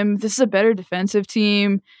on him. This is a better defensive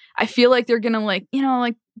team. I feel like they're going to like, you know,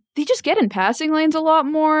 like they just get in passing lanes a lot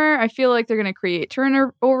more. I feel like they're going to create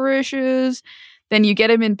turnover issues. Then you get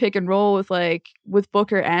him in pick and roll with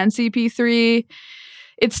Booker and CP3.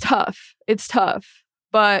 It's tough.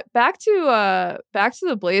 But back to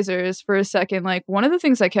the Blazers for a second. Like, one of the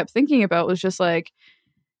things I kept thinking about was just like,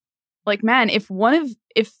 man, if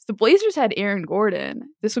the Blazers had Aaron Gordon,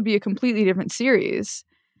 this would be a completely different series.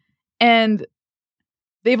 And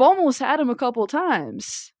they've almost had him a couple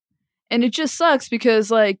times. And it just sucks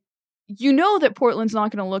because, like, you know that Portland's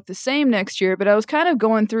not going to look the same next year. But I was kind of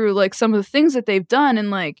going through like some of the things that they've done,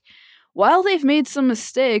 and like, while they've made some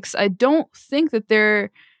mistakes, I don't think that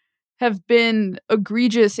there have been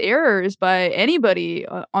egregious errors by anybody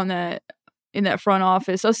in that front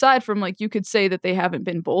office, aside from like, you could say that they haven't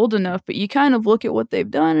been bold enough, but you kind of look at what they've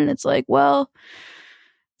done and it's like, well,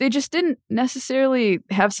 they just didn't necessarily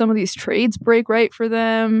have some of these trades break right for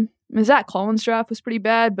them. I mean, Zach Collins' draft was pretty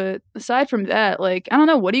bad, but aside from that, like, I don't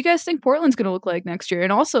know, what do you guys think Portland's going to look like next year?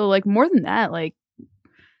 And also, like, more than that, like,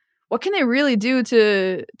 what can they really do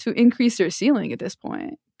to increase their ceiling at this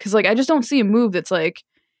point? Because, like, I just don't see a move that's like,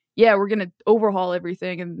 yeah, we're going to overhaul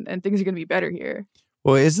everything and things are going to be better here.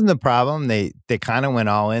 Well, isn't the problem they kind of went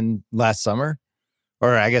all in last summer,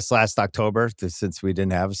 or I guess last October, since we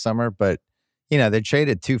didn't have a summer, but you know, they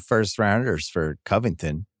traded 2 first-rounders for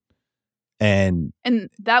Covington. And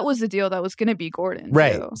that was the deal that was going to be Gordon.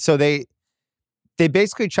 Right. Too. So they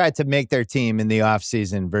basically tried to make their team in the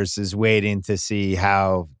offseason versus waiting to see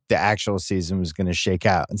how the actual season was going to shake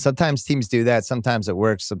out. And sometimes teams do that. Sometimes it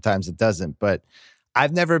works. Sometimes it doesn't. But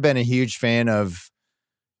I've never been a huge fan of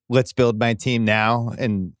let's build my team now.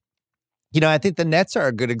 And, you know, I think the Nets are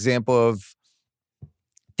a good example of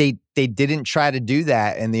they didn't try to do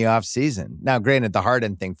that in the offseason. Now, granted, the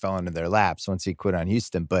Harden thing fell into their laps once he quit on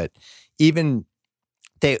Houston, but even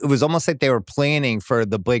it was almost like they were planning for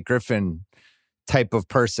the Blake Griffin type of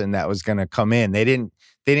person that was going to come in. They didn't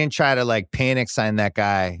try to like panic sign that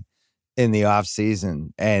guy in the offseason.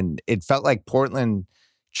 And it felt like Portland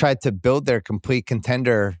tried to build their complete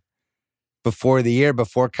contender before the year,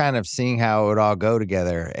 before kind of seeing how it would all go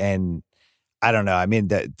together. And I don't know. I mean,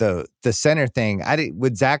 the center thing,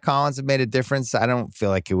 would Zach Collins have made a difference? I don't feel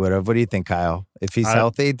like he would have. What do you think, Kyle? If he's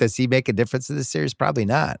healthy, does he make a difference in this series? Probably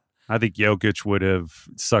not. I think Jokic would have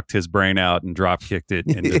sucked his brain out and drop kicked it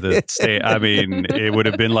into the state. I mean, it would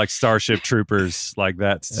have been like Starship Troopers, like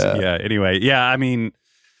that. Yeah. Anyway, yeah. I mean,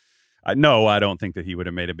 no, I don't think that he would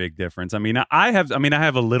have made a big difference. I mean, I have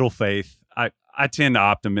a little faith. I tend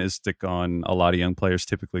optimistic on a lot of young players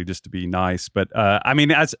typically, just to be nice. But I mean,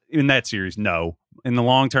 as in that series, no. In the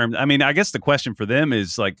long term, I mean, I guess the question for them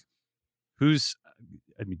is like,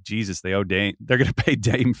 Jesus, they owe Dame. They're going to pay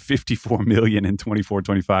Dame $54 million in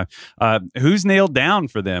 24-25. Who's nailed down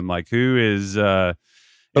for them? Like, who is in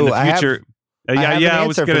the future? I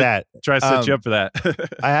was going to try to set you up for that.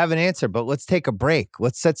 I have an answer, but let's take a break.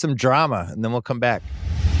 Let's set some drama, and then we'll come back.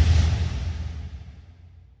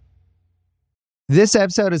 This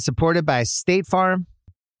episode is supported by State Farm.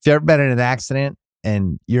 If you've ever been in an accident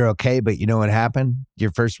and you're okay, but you know what happened,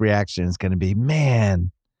 your first reaction is going to be,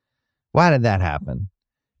 man, why did that happen?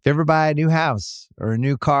 If you ever buy a new house or a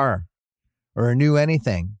new car or a new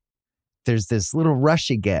anything, there's this little rush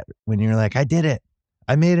you get when you're like, I did it.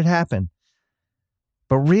 I made it happen.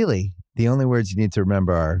 But really, the only words you need to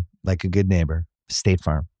remember are, like a good neighbor, State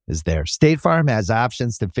Farm is there. State Farm has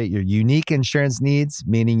options to fit your unique insurance needs,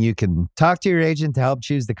 meaning you can talk to your agent to help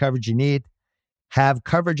choose the coverage you need, have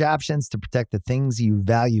coverage options to protect the things you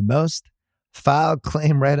value most, file a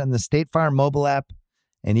claim right on the State Farm mobile app,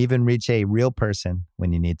 and even reach a real person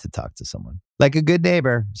when you need to talk to someone. Like a good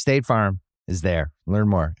neighbor, State Farm is there. Learn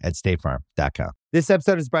more at statefarm.com. This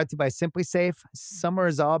episode is brought to you by Simply Safe. Summer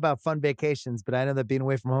is all about fun vacations, but I know that being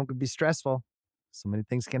away from home can be stressful. So many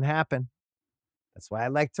things can happen. That's why I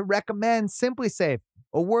like to recommend Simply Safe,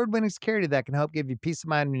 award-winning security that can help give you peace of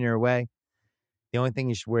mind when you're away. The only thing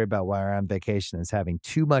you should worry about while you're on vacation is having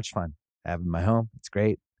too much fun. I have it in my home. It's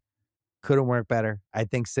great. Couldn't work better. I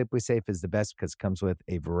think Simply Safe is the best because it comes with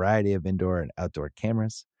a variety of indoor and outdoor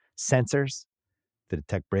cameras, sensors to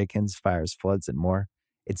detect break-ins, fires, floods, and more.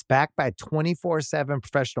 It's backed by 24/7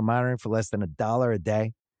 professional monitoring for less than $1 a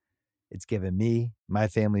day. It's given me, my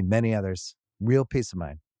family, many others real peace of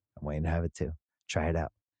mind. I'm waiting to have it too. Try it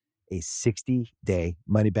out. A 60-day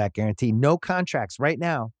money-back guarantee. No contracts right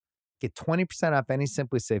now. Get 20% off any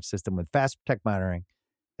Simply Safe system with Fast Protect monitoring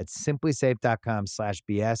at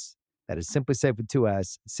simplysafe.com/BS. That is Simply Safe with 2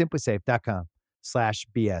 S's.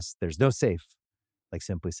 simplysafe.com/BS. There's no safe like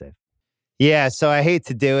Simply Safe. Yeah, so I hate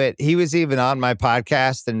to do it. He was even on my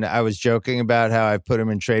podcast, and I was joking about how I put him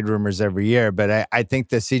in trade rumors every year, but I think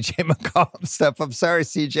the CJ McCollum stuff, I'm sorry,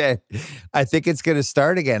 CJ, I think it's going to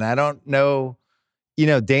start again. I don't know. You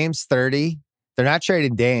know, Dame's 30. They're not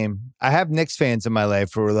trading Dame. I have Knicks fans in my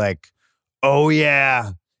life who are like, oh,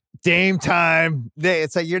 yeah, Dame time.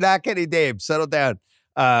 It's like, you're not getting Dame. Settle down.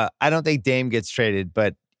 I don't think Dame gets traded,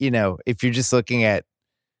 but, you know, if you're just looking at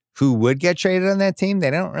who would get traded on that team,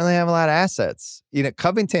 they don't really have a lot of assets. You know,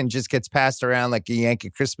 Covington just gets passed around like a Yankee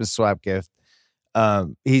Christmas swap gift. I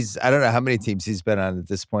don't know how many teams he's been on at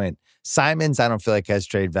this point. Simmons, I don't feel like has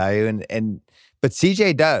trade value, but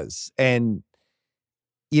CJ does. And,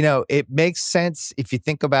 you know, it makes sense if you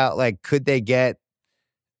think about, like, could they get,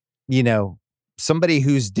 you know, somebody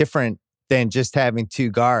who's different than just having two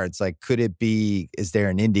guards? Like, could it be, is there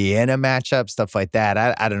an Indiana matchup? Stuff like that.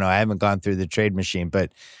 I don't know. I haven't gone through the trade machine,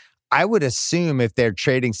 but I would assume if they're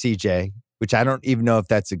trading CJ, which I don't even know if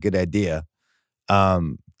that's a good idea,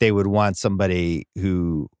 they would want somebody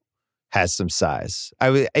who has some size.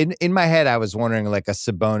 In my head, I was wondering like a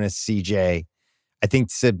Sabonis CJ. I think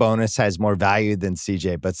Sabonis has more value than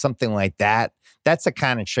CJ, but something like that, that's the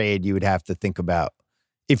kind of trade you would have to think about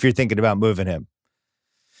if you're thinking about moving him.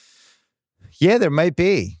 Yeah, there might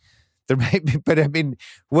be. But I mean,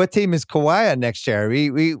 what team is Kawhi on next year?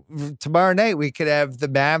 We tomorrow night we could have the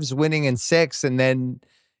Mavs winning in 6, and then,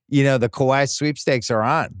 you know, the Kawhi sweepstakes are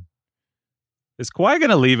on. Is Kawhi going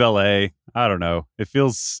to leave LA? I don't know. It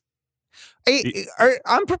feels.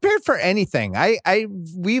 I'm prepared for anything.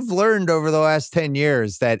 We've learned over the last 10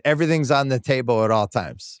 years that everything's on the table at all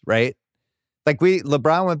times, right? Like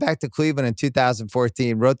LeBron went back to Cleveland in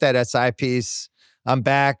 2014, wrote that SI piece. I'm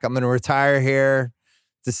back. I'm going to retire here.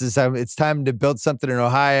 It's time to build something in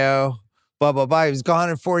Ohio. Blah, blah, blah. He was gone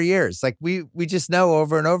in 4 years. Like we just know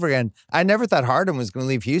over and over again. I never thought Harden was going to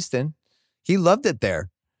leave Houston. He loved it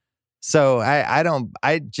there. So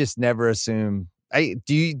I just never assume. Would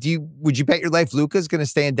you bet your life Luka's going to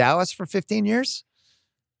stay in Dallas for 15 years?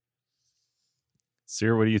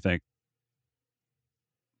 Seer, what do you think?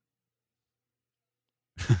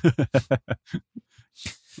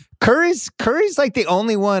 Curry's like the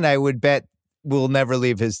only one I would bet will never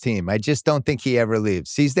leave his team. I just don't think he ever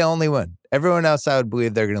leaves. He's the only one. Everyone else, I would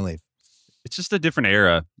believe they're going to leave. It's just a different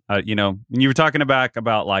era. You know, and you were talking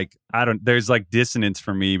about like, there's like dissonance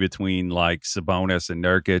for me between like Sabonis and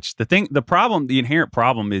Nurkic. The inherent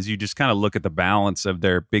problem is you just kind of look at the balance of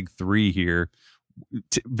their big three here,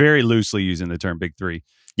 very loosely using the term big three.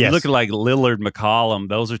 Yes. You look at like Lillard, McCollum,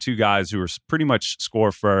 those are two guys who are pretty much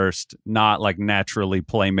score first, not like naturally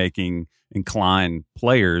playmaking inclined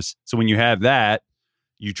players. So when you have that,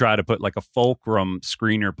 you try to put like a fulcrum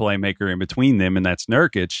screener playmaker in between them, and that's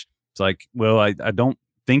Nurkic. It's like, well, I don't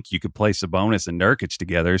think you could play Sabonis and Nurkic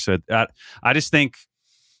together. So I just think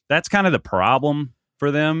that's kind of the problem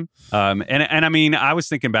for them. And I mean, I was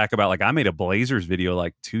thinking back about like I made a Blazers video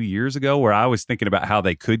like 2 years ago where I was thinking about how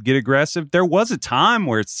they could get aggressive. There was a time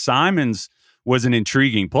where Simmons was an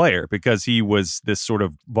intriguing player because he was this sort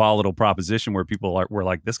of volatile proposition where people were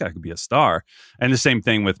like, this guy could be a star. And the same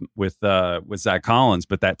thing with Zach Collins,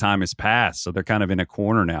 but that time has passed. So they're kind of in a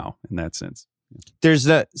corner now in that sense. There's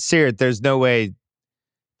no way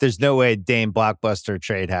Dame blockbuster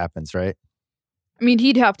trade happens, right? I mean,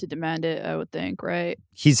 he'd have to demand it, I would think, right?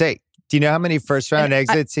 Do you know how many first round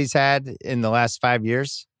exits he's had in the last 5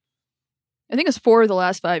 years? I think it's 4 of the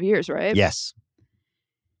last 5 years, right? Yes.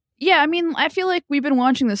 Yeah, I mean, I feel like we've been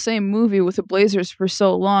watching the same movie with the Blazers for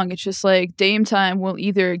so long. It's just like Dame time will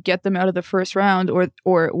either get them out of the first round or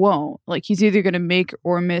it won't. Like he's either going to make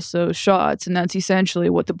or miss those shots, and that's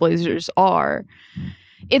essentially what the Blazers are.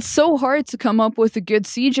 It's so hard to come up with a good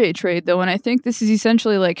CJ trade, though, and I think this is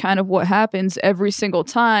essentially like kind of what happens every single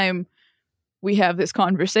time we have this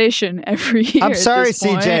conversation every year. I'm sorry,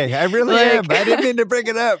 CJ. I really am. I didn't mean to bring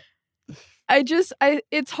it up.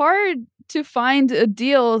 It's hard to find a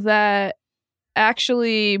deal that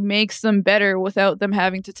actually makes them better without them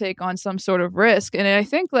having to take on some sort of risk. And I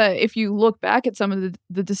think that if you look back at some of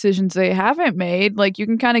the decisions they haven't made, like you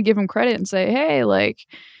can kind of give them credit and say, hey, like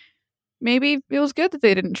maybe it was good that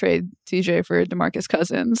they didn't trade TJ for DeMarcus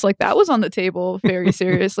Cousins. Like that was on the table very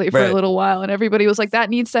seriously for a little while. And everybody was like,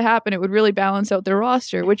 that needs to happen. It would really balance out their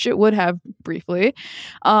roster, which it would have briefly.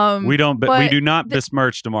 We do not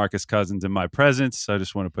besmirch DeMarcus Cousins in my presence. I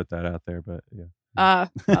just want to put that out there, but yeah.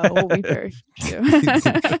 We'll be very true.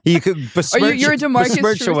 You could besmirch, you're a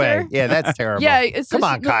DeMarcus away. Yeah, that's terrible. Yeah, come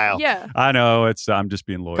on, Kyle. Yeah, I know. I'm just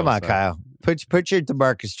being loyal. Come on, Kyle. Put your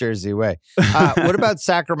DeMarcus jersey away. What about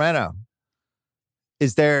Sacramento?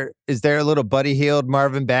 Is there a little Buddy Hield,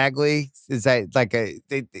 Marvin Bagley? Is that like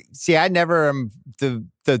I never am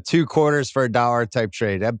the 2 quarters for $1 type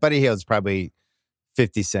trade. Buddy Hield's probably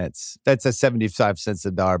 50 cents. That's a 75 cents a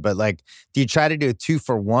dollar. But like, do you try to do a 2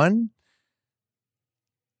 for 1?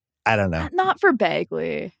 I don't know. Not for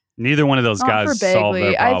Bagley. Neither one of those guys solve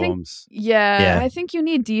their problems. I think you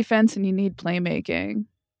need defense and you need playmaking.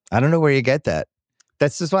 I don't know where you get that.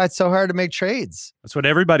 That's just why it's so hard to make trades. That's what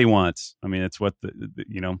everybody wants. I mean, it's what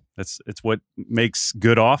it's what makes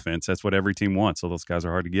good offense. That's what every team wants. So those guys are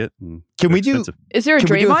hard to get. Is there a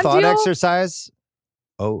Draymond thought deal? Exercise?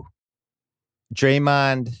 Oh,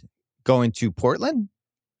 Draymond going to Portland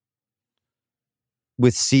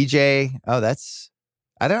with CJ. Oh,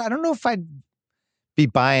 I don't know if I'd be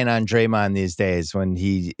buying on Draymond these days when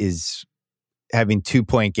he is having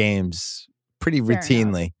 2-point games pretty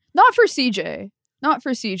routinely. Not for CJ.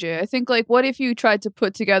 I think like what if you tried to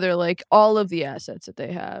put together like all of the assets that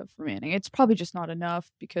they have remaining? It's probably just not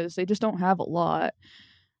enough because they just don't have a lot.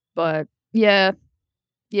 But yeah,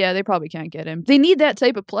 they probably can't get him. They need that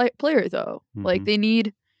type of player though. Mm-hmm. Like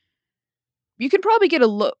you can probably get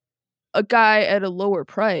a guy at a lower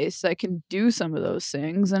price that can do some of those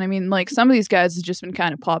things. And I mean, like some of these guys have just been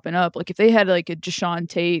kind of popping up. Like if they had like a Deshaun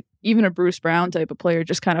Tate, even a Bruce Brown type of player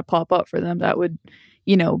just kind of pop up for them, that would,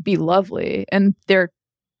 be lovely. And they're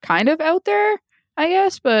kind of out there, I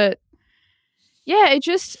guess. But yeah,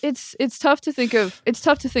 it's tough to think of. It's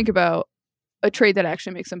tough to think about a trade that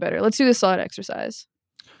actually makes them better. Let's do this thought exercise.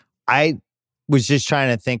 I was just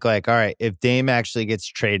trying to think like, all right, if Dame actually gets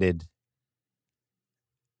traded,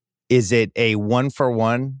 is it a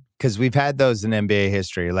 1-for-1? Because we've had those in NBA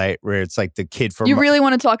history, right? Where it's like the kid from. You really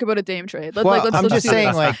want to talk about a Dame trade? I'm just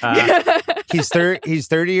saying, like, he's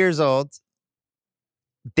 30 years old.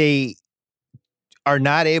 They are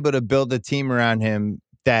not able to build a team around him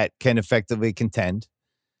that can effectively contend.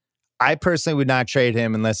 I personally would not trade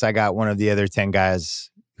him unless I got one of the other 10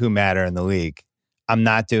 guys who matter in the league. I'm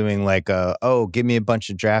not doing like give me a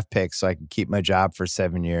bunch of draft picks so I can keep my job for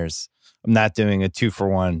 7 years. I'm not doing a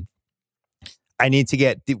 2-for-1. I need to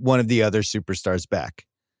get one of the other superstars back.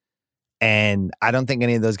 And I don't think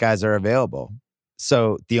any of those guys are available.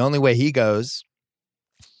 So the only way he goes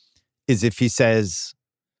is if he says,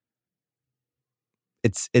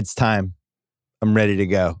 it's time. I'm ready to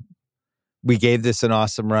go. We gave this an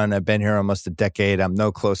awesome run. I've been here almost a decade. I'm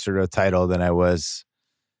no closer to a title than I was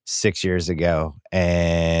 6 years ago,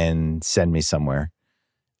 and send me somewhere.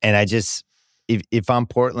 And I just, if I'm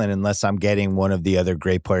Portland, unless I'm getting one of the other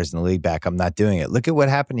great players in the league back, I'm not doing it. Look at what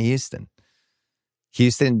happened to Houston.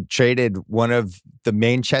 Houston traded one of the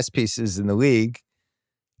main chess pieces in the league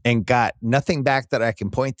and got nothing back that I can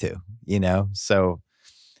point to, So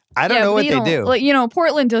I don't know what they do. Like,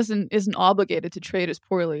 Portland isn't obligated to trade as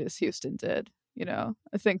poorly as Houston did. I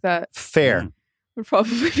think that fair would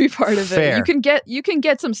probably be part of fair. it. You can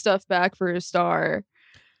get some stuff back for a star.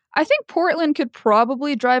 I think Portland could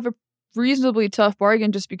probably drive a reasonably tough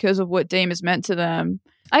bargain just because of what Dame has meant to them.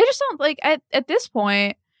 I just don't like at this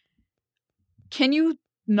point. Can you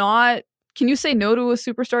say no to a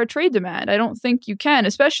superstar trade demand? I don't think you can,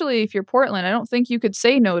 especially if you're Portland. I don't think you could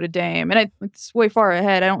say no to Dame. And it's way far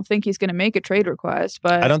ahead. I don't think he's going to make a trade request,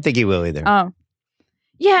 but I don't think he will either.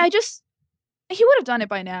 Yeah, he would have done it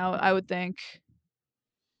by now, I would think.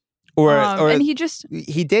 And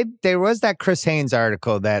he did. There was that Chris Haynes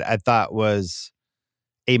article that I thought was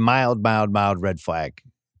a mild red flag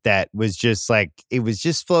that was just like, it was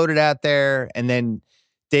just floated out there. And then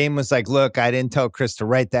Dame was like, look, I didn't tell Chris to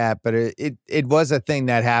write that, but it was a thing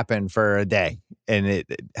that happened for a day, and it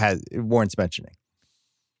warrants mentioning.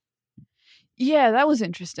 Yeah, that was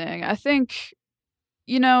interesting. I think,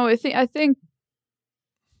 I think.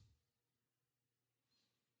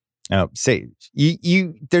 Oh, say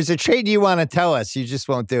you. There's a trade you want to tell us. You just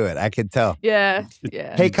won't do it. I could tell. Yeah.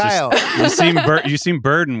 Hey, Kyle, you seem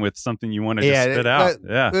burdened with some you want to just spit out.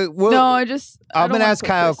 I'm going to ask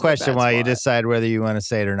Kyle a question while you decide whether you want to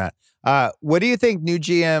say it or not. What do you think new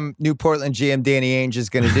Portland GM Danny Ainge is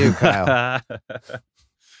going to do, Kyle?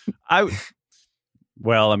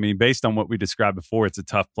 Based on what we described before, it's a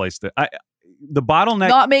tough place to. The bottleneck,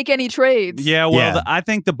 not make any trades. Yeah, I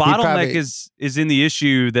think the bottleneck is in the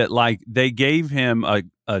issue that like they gave him a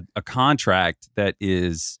contract that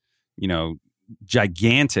is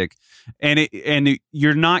gigantic, and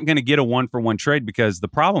you're not going to get a 1-for-1 trade because the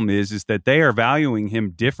problem is that they are valuing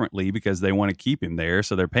him differently because they want to keep him there,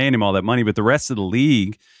 so they're paying him all that money. But the rest of the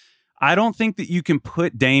league, I don't think that you can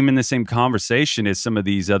put Dame in the same conversation as some of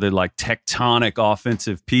these other like tectonic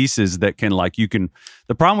offensive pieces that can the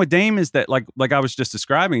problem with Dame is that like I was just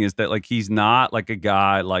describing is that like he's not like a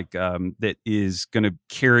guy like that is going to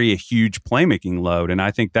carry a huge playmaking load. And I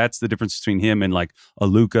think that's the difference between him and like a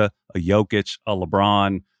Luka, a Jokic, a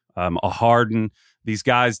LeBron, a Harden, these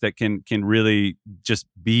guys that can really just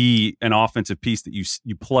be an offensive piece that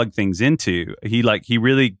you plug things into. He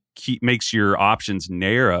really makes your options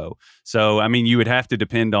narrow. So, I mean, you would have to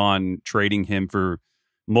depend on trading him for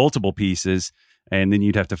multiple pieces, and then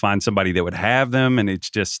you'd have to find somebody that would have them. And it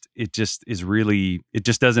just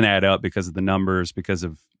doesn't add up because of the numbers, because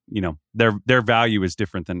of, their value is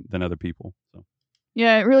different than other people. So.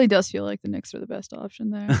 Yeah, it really does feel like the Knicks are the best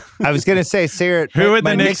option there. I was going to say, Seerat. Who would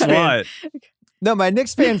the Knicks want? No, my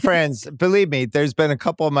Knicks fan friends, believe me, there's been a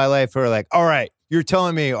couple in my life who are like, all right, you're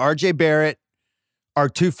telling me RJ Barrett, our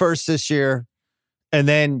 2 firsts this year, and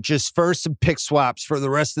then just first and pick swaps for the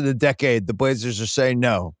rest of the decade. The Blazers are saying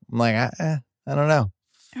no. I'm like, I don't know.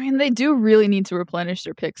 I mean, they do really need to replenish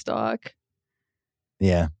their pick stock.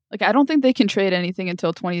 Yeah. Like, I don't think they can trade anything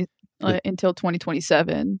until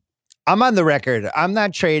 2027. I'm on the record. I'm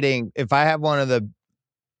not trading. If I have one of the,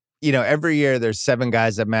 every year there's 7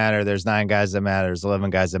 guys that matter. There's 9 guys that matter. There's 11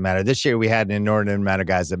 guys that matter. This year we had an inordinate amount of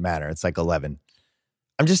guys that matter. It's like 11.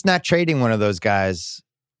 I'm just not trading one of those guys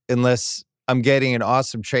unless I'm getting an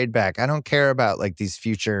awesome trade back. I don't care about like these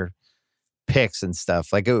future picks and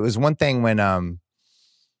stuff. Like it was one thing when,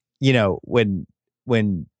 when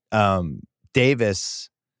Davis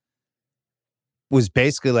was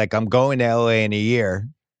basically like, I'm going to LA in a year,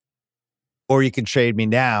 or you can trade me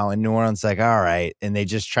now. And New Orleans like, all right. And they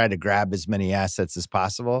just try to grab as many assets as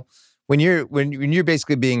possible. When you're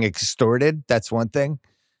basically being extorted, that's one thing.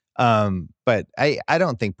 But I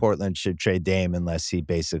don't think Portland should trade Dame unless he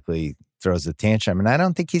basically throws a tantrum. And I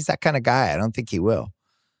don't think he's that kind of guy. I don't think he will.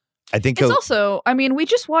 I think it's also, I mean, we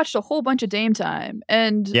just watched a whole bunch of Dame time,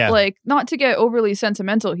 and like, not to get overly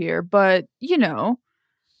sentimental here, but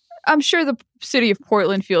I'm sure the city of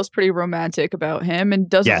Portland feels pretty romantic about him and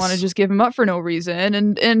doesn't want to just give him up for no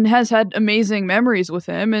reason, and has had amazing memories with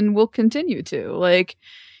him and will continue to. Like,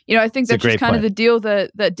 I think that's just kind of the deal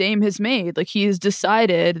that Dame has made. Like, he has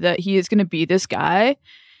decided that he is going to be this guy,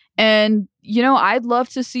 And, I'd love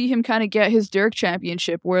to see him kind of get his Dirk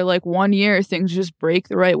championship where like 1 year things just break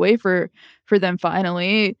the right way for them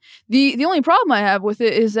finally. The only problem I have with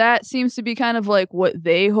it is that seems to be kind of like what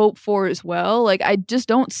they hope for as well. Like, I just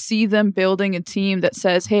don't see them building a team that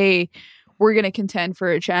says, hey, we're going to contend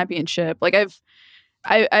for a championship. Like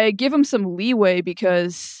I give them some leeway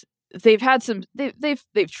because they've had some they've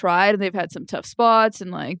tried and they've had some tough spots, and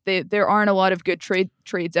like there aren't a lot of good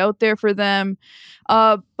trades out there for them.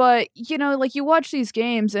 But like you watch these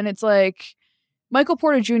games and it's like Michael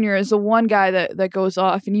Porter Jr. is the one guy that goes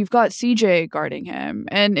off, and you've got CJ guarding him,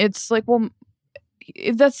 and it's like, well,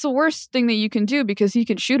 that's the worst thing that you can do because he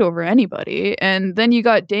can shoot over anybody, and then you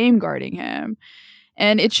got Dame guarding him,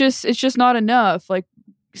 and it's just not enough. Like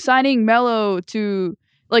signing Melo to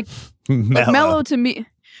like Melo to me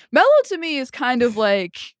is kind of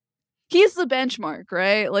like he's the benchmark,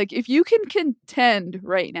 right? Like if you can contend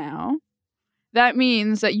right now, that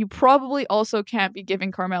means that you probably also can't be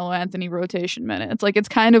giving Carmelo Anthony rotation minutes. Like it's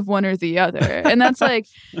kind of one or the other. And that's like,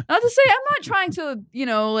 not to say I'm not trying to,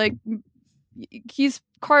 like he's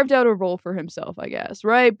carved out a role for himself, I guess.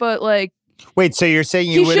 Right. But like, wait, so you're saying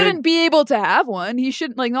he shouldn't be able to have one? He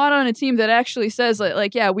shouldn't, like, not on a team that actually says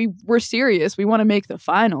like yeah, we're serious. We want to make the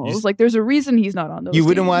finals. Like there's a reason he's not on those. You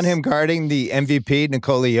wouldn't teams. Want him guarding the MVP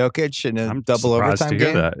Nikola Jokic in a double overtime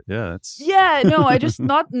game? That. Yeah, yeah, no, I just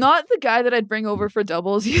not the guy that I'd bring over for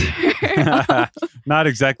doubles either. Not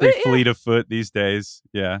exactly fleet of foot these days.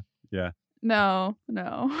 Yeah. No.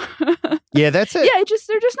 Yeah, that's it. Yeah,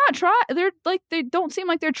 they're just not trying. They're like, they don't seem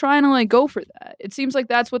like they're trying to like go for that. It seems like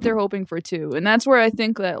that's what they're hoping for too, and that's where I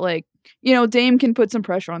think that like Dame can put some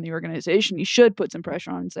pressure on the organization. He should put some pressure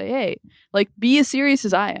on and say, hey, like be as serious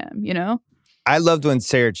as I am. I loved when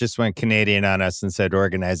Seerat just went Canadian on us and said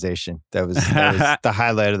organization. That was the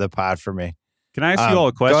highlight of the pod for me. Can I ask you all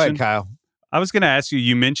a question? Go ahead, Kyle. I was going to ask you.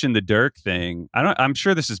 You mentioned the Dirk thing. I'm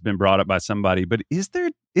sure this has been brought up by somebody, but is there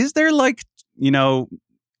like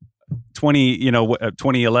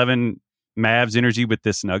 2011 Mavs energy with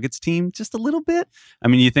this Nuggets team just a little bit? I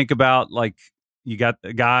mean, you think about like you got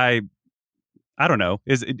a guy. I don't know.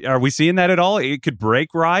 Are we seeing that at all? It could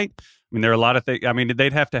break right. I mean, there are a lot of things. I mean,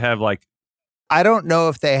 they'd have to have like. I don't know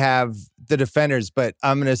if they have the defenders, but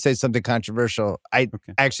I'm going to say something controversial. I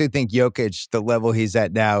actually think Jokic, the level he's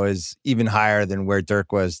at now, is even higher than where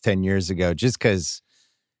Dirk was 10 years ago, just because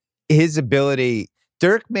his ability.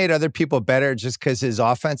 Dirk made other people better just because his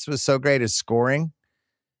offense was so great at scoring.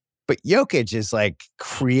 But Jokic is like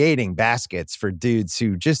creating baskets for dudes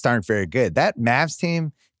who just aren't very good. That Mavs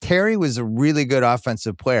team, Terry was a really good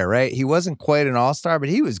offensive player, right? He wasn't quite an all-star, but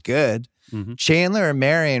he was good. Mm-hmm. Chandler and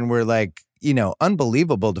Marion were like,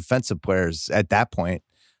 unbelievable defensive players at that point.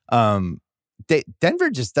 Denver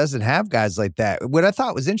just doesn't have guys like that. What I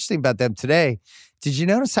thought was interesting about them today, did you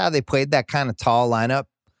notice how they played that kind of tall lineup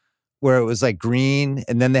where it was like Green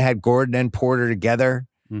and then they had Gordon and Porter together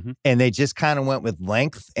and they just kind of went with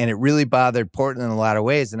length, and it really bothered Portland in a lot of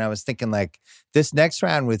ways. And I was thinking like this next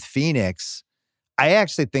round with Phoenix, I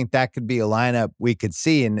actually think that could be a lineup we could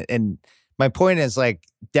see. And my point is like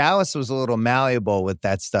Dallas was a little malleable with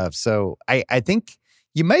that stuff. So I think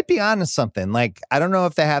you might be onto something. Like, I don't know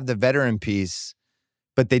if they have the veteran piece,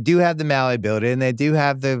 but they do have the malleability and they do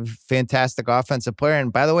have the fantastic offensive player.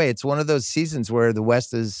 And by the way, it's one of those seasons where the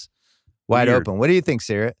West is wide open. What do you think,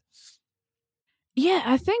 Seerat? Yeah,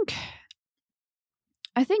 I think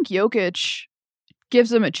Jokic gives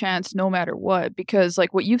them a chance no matter what, because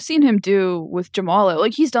like what you've seen him do with Jamal,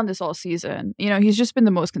 like he's done this all season. He's just been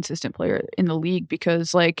the most consistent player in the league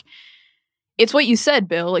because like it's what you said,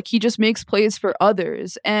 Bill, like he just makes plays for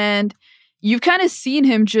others, and you've kind of seen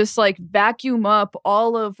him just like vacuum up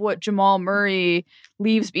all of what Jamal Murray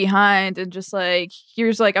leaves behind, and just like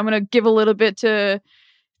here's like I'm gonna give a little bit to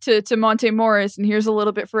Monte Morris, and here's a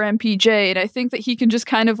little bit for MPJ. And I think that he can just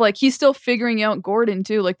kind of like, he's still figuring out Gordon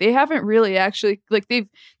too. Like they haven't really actually, like they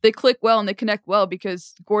click well and they connect well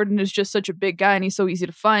because Gordon is just such a big guy and he's so easy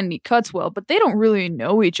to find and he cuts well, but they don't really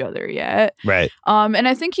know each other yet. Right. And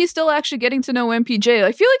I think he's still actually getting to know MPJ.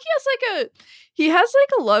 I feel like he has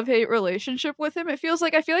a love-hate relationship with him. I feel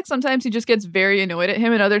like sometimes he just gets very annoyed at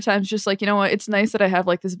him, and other times just like, you know what, it's nice that I have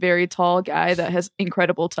like this very tall guy that has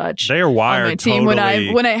incredible touch. They are wired on my team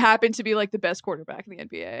totally. when I happen to be like the best quarterback in the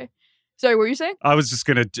NBA. Sorry, what were you saying? I was just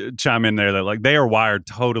going to chime in there that like they are wired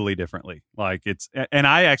totally differently. Like and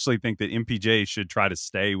I actually think that MPJ should try to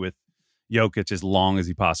stay with Jokic as long as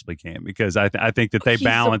he possibly can, because I think that they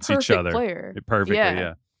balance each other perfectly.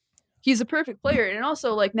 Yeah. He's a perfect player. And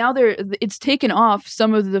also, like, now it's taken off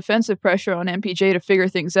some of the defensive pressure on MPJ to figure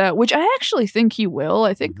things out, which I actually think he will.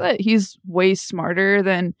 I think that he's way smarter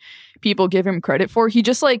than people give him credit for. He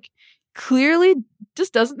just like clearly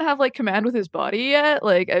just doesn't have like command with his body yet.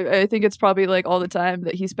 Like I think it's probably like all the time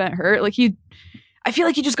that he spent hurt. Like I feel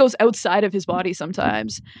like he just goes outside of his body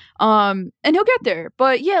sometimes. And he'll get there.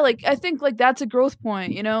 But yeah, like I think like that's a growth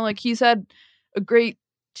point, you know, like he's had a great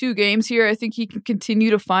 2 games here. I think he can continue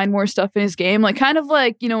to find more stuff in his game. Like kind of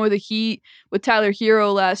like, you know, with the Heat with Tyler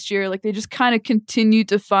Hero last year, like they just kind of continued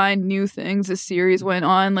to find new things as series went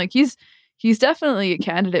on. Like he's definitely a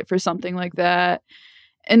candidate for something like that.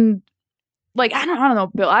 And like, I don't know,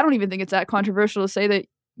 Bill, I don't even think it's that controversial to say that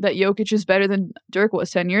Jokic is better than Dirk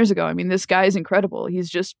was 10 years ago. I mean, this guy is incredible. He's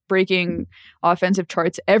just breaking offensive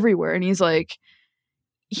charts everywhere. And he's like,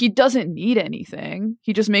 he doesn't need anything.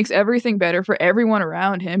 He just makes everything better for everyone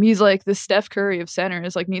around him. He's like the Steph Curry of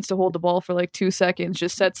centers, like needs to hold the ball for like 2 seconds,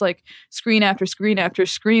 just sets like screen after screen after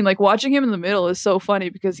screen. Like watching him in the middle is so funny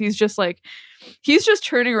because he's just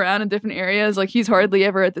turning around in different areas. Like he's hardly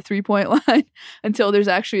ever at the 3-point line until there's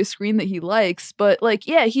actually a screen that he likes. But like,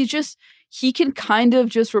 yeah, he can kind of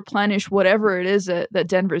just replenish whatever it is that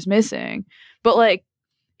Denver's missing. But like,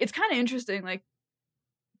 it's kind of interesting, like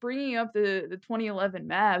bringing up the 2011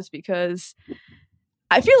 Mavs, because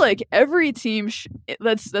I feel like every team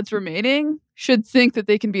that's remaining should think that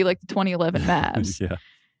they can be like the 2011 Mavs. Yeah.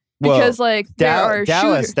 Because like Dallas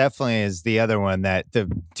shooters. definitely is the other one, that the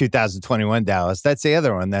 2021 Dallas. That's the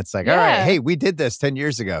other one that's like, all right, hey, we did this 10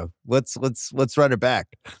 years ago. Let's run it back.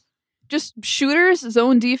 Just shooters,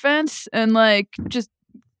 zone defense, and like just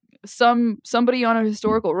somebody on a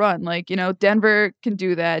historical run. Like, you know, Denver can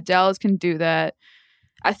do that. Dallas can do that.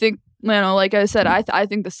 I think, you know, like I said, I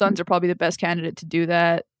think the Suns are probably the best candidate to do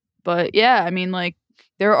that. But yeah, I mean, like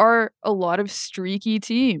there are a lot of streaky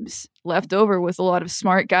teams left over with a lot of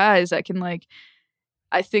smart guys that can like,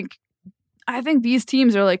 I think these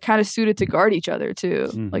teams are like kind of suited to guard each other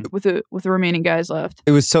too, like with the remaining guys left.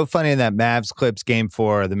 It was so funny in that Mavs Clips game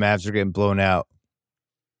 4, the Mavs were getting blown out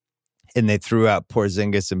and they threw out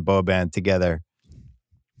Porzingis and Boban together.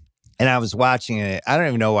 And I was watching it. I don't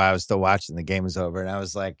even know why I was still watching. The game was over. And I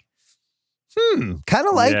was like, kind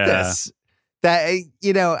of like this. That,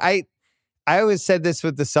 you know, I always said this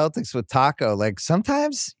with the Celtics with Taco. Like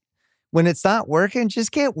sometimes when it's not working,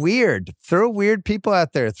 just get weird. Throw weird people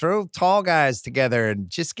out there. Throw tall guys together and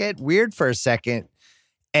just get weird for a second.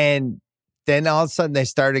 And then all of a sudden they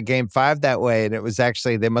started game 5 that way. And it was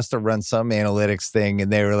actually, they must have run some analytics thing.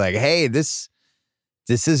 And they were like, hey, this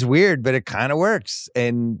is weird, but it kind of works.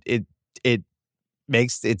 And it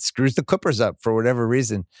screws the Clippers up for whatever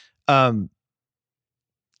reason. Kyle,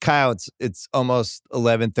 it's almost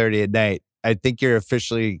 11:30 at night. I think you're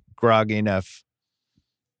officially groggy enough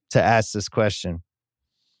to ask this question.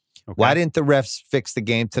 Okay. Why didn't the refs fix the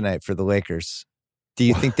game tonight for the Lakers? Do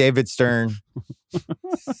you think David Stern? Do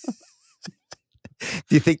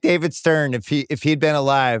you think David Stern, if he'd been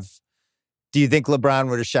alive, do you think LeBron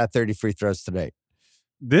would have shot 30 free throws tonight?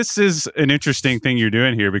 This is an interesting thing you're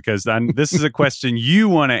doing here, because this is a question you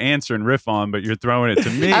want to answer and riff on, but you're throwing it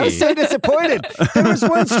to me. I was so disappointed. There was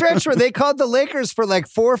one stretch where they called the Lakers for like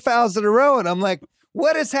 4 fouls in a row, and I'm like,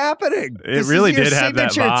 what is happening? It really did have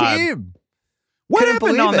that vibe. Team. What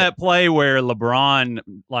happened on that play where LeBron,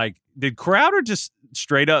 like, did Crowder just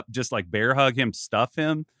straight up just like bear hug him, stuff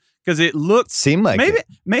him? Because it seemed like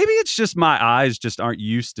maybe it's just my eyes just aren't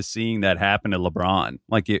used to seeing that happen to LeBron.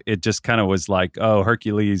 Like it just kind of was like, oh,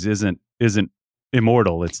 Hercules isn't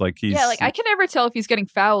immortal. It's like he's like I can never tell if he's getting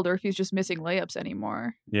fouled or if he's just missing layups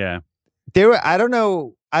anymore. Yeah, I don't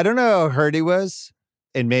know how hurt he was,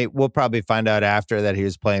 and we'll probably find out after that he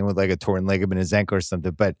was playing with like a torn ligament in his ankle or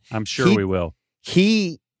something. But I'm sure we will.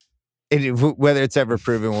 Whether it's ever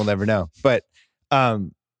proven, we'll never know. But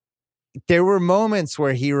there were moments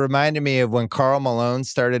where he reminded me of when Karl Malone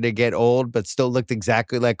started to get old, but still looked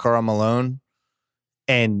exactly like Karl Malone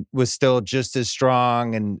and was still just as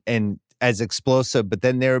strong and as explosive. But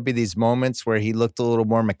then there would be these moments where he looked a little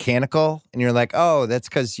more mechanical, and you're like, oh, that's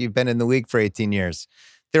because you've been in the league for 18 years.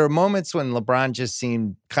 There were moments when LeBron just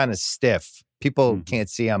seemed kind of stiff. People can't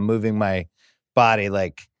see I'm moving my body.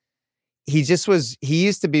 Like he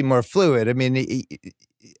used to be more fluid. I mean,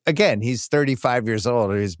 again, he's 35 years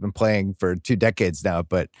old. He's been playing for 2 decades now.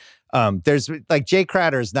 But there's like Jay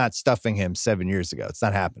Crowder is not stuffing him 7 years ago. It's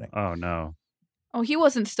not happening. Oh, no. Oh, he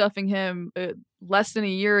wasn't stuffing him less than a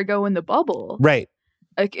year ago in the bubble. Right.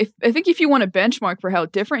 Like I think if you want to benchmark for how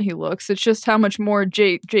different he looks, it's just how much more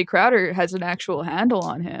Jay Crowder has an actual handle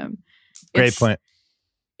on him. Great point.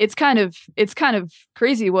 It's kind of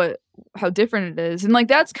crazy how different it is. And like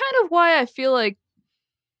that's kind of why I feel like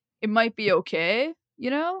it might be okay. You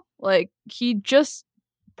know, like he just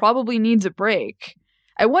probably needs a break.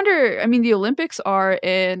 I wonder, I mean, the Olympics are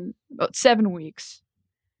in about 7 weeks.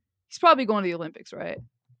 He's probably going to the Olympics, right?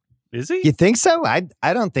 Is he? You think so? I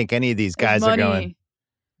don't think any of these guys are going.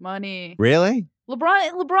 Money. Really?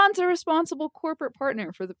 LeBron's a responsible corporate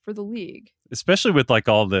partner for the league. Especially with like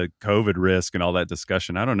all the COVID risk and all that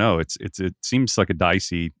discussion. I don't know. It seems like a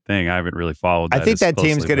dicey thing. I haven't really followed that. I think that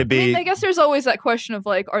team's going to be. I mean, I guess there's always that question of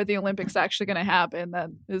like, are the Olympics actually going to happen?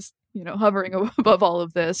 That is, hovering above all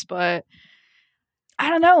of this. But I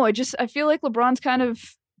don't know. I feel like LeBron's kind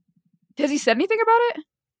of. Has he said anything about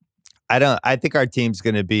it? I think our team's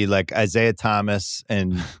going to be like Isaiah Thomas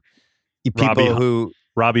and people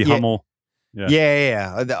Robbie Hummel.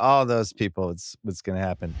 Yeah. All those people, it's what's going to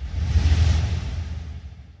happen.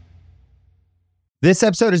 This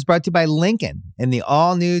episode is brought to you by Lincoln and the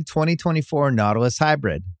all-new 2024 Nautilus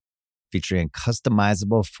Hybrid, featuring a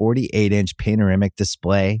customizable 48-inch panoramic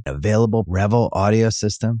display, available Revel audio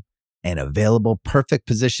system, and available perfect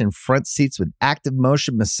position front seats with active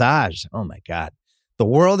motion massage. Oh my God. The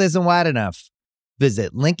world isn't wide enough.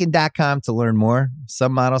 Visit Lincoln.com to learn more.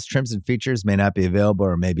 Some models, trims, and features may not be available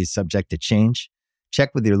or may be subject to change. Check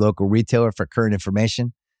with your local retailer for current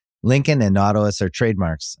information. Lincoln and Nautilus are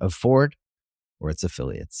trademarks of Ford or its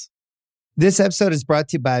affiliates. This episode is brought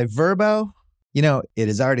to you by Vrbo. It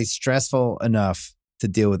is already stressful enough to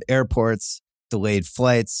deal with airports, delayed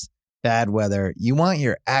flights, bad weather. You want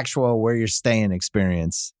your actual where you're staying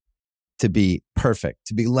experience to be perfect,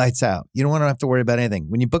 to be lights out. You don't want to have to worry about anything.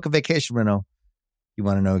 When you book a vacation rental, you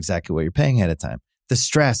want to know exactly what you're paying ahead of time. The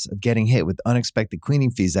stress of getting hit with unexpected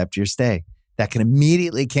cleaning fees after your stay, that can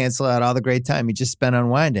immediately cancel out all the great time you just spent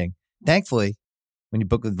unwinding. Thankfully, when you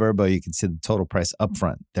book with Vrbo, you can see the total price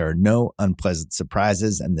upfront. There are no unpleasant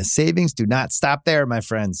surprises, and the savings do not stop there, my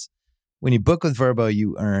friends. When you book with Vrbo,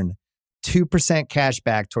 you earn 2% cash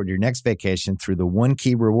back toward your next vacation through the One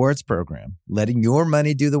Key Rewards program, letting your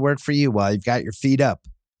money do the work for you while you've got your feet up.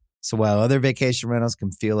 So while other vacation rentals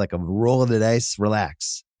can feel like a roll of the dice,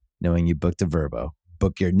 relax, knowing you booked a Vrbo.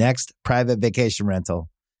 Book your next private vacation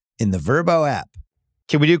rental in the Vrbo app.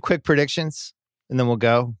 Can we do quick predictions? And then we'll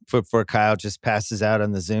go before Kyle just passes out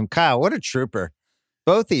on the Zoom. Kyle, what a trooper.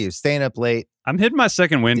 Both of you staying up late. I'm hitting my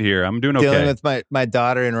second wind here. I'm doing okay. Dealing with my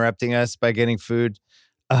daughter interrupting us by getting food.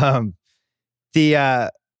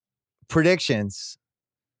 The predictions,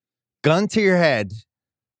 gun to your head.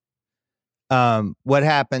 What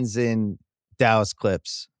happens in Dallas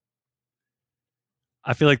Clips?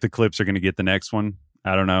 I feel like the Clips are going to get the next one.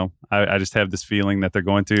 I don't know. I just have this feeling that they're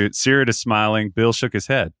going to. Seerat is smiling. Bill shook his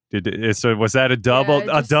head. So was that a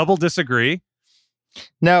double disagree?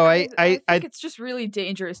 No, I think it's just really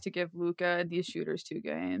dangerous to give Luka and these shooters 2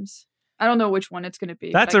 games. I don't know which one it's going to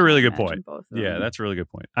be. That's a really good point. Yeah, that's a really good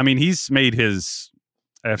point. I mean, he's made his.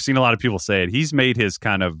 I've seen a lot of people say it. He's made his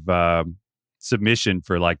kind of submission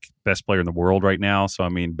for like best player in the world right now. So I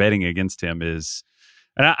mean, betting against him is.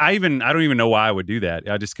 And I don't even know why I would do that.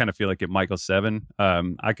 I just kind of feel like at Michael 7,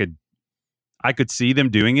 I could see them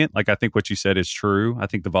doing it. Like I think what you said is true. I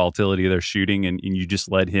think the volatility of their shooting and you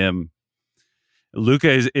just let him.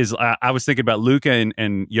 Luka is I was thinking about Luka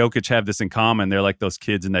and Jokic have this in common. They're like those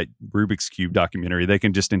kids in that Rubik's Cube documentary. They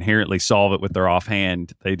can just inherently solve it with their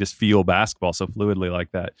offhand. They just feel basketball so fluidly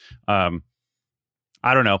like that. I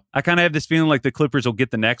don't know. I kind of have this feeling like the Clippers will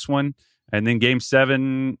get the next one, and then Game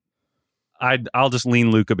 7. I'll just lean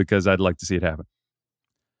Luka because I'd like to see it happen.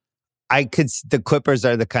 The Clippers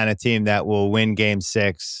are the kind of team that will win Game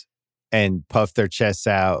 6 and puff their chests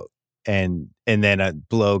out and then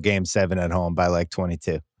blow Game 7 at home by like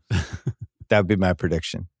 22. That would be my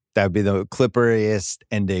prediction. That would be the Clipperiest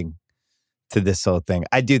ending to this whole thing.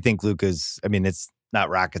 I do think Luka's, it's not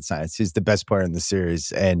rocket science. He's the best player in the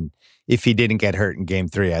series. And if he didn't get hurt in Game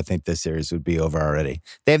 3, I think this series would be over already.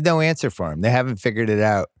 They have no answer for him. They haven't figured it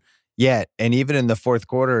out yet. And even in the fourth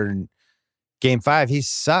quarter in Game 5, he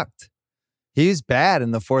sucked. He was bad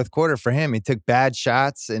in the fourth quarter for him. He took bad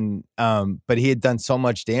shots, and but he had done so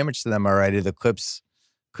much damage to them already. The Clips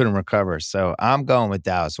couldn't recover. So I'm going with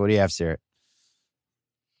Dallas. What do you have, Seerat?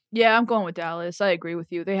 Yeah, I'm going with Dallas. I agree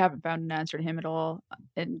with you. They haven't found an answer to him at all.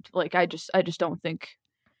 And like I just don't think,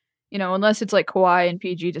 unless it's like Kawhi and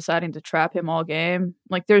PG deciding to trap him all game,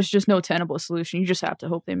 like there's just no tenable solution. You just have to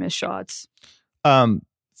hope they miss shots.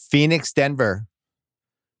 Phoenix, Denver.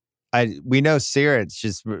 We know Seerat's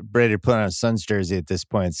just ready to put on a Suns jersey at this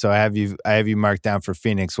point. So I have you marked down for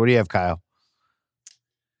Phoenix. What do you have, Kyle?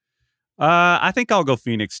 I think I'll go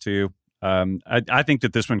Phoenix too. I think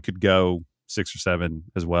that this one could go 6 or 7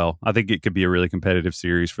 as well. I think it could be a really competitive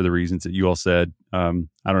series for the reasons that you all said. I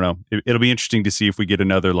don't know. It'll be interesting to see if we get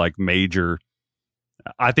another like major.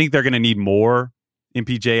 I think they're going to need more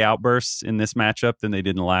MPJ outbursts in this matchup than they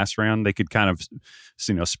did in the last round. They could kind of,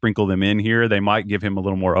 sprinkle them in here. They might give him a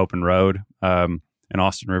little more open road. And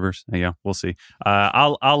Austin Rivers, yeah, we'll see.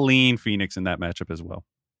 I'll lean Phoenix in that matchup as well.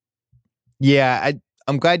 Yeah,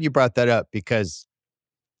 I'm glad you brought that up because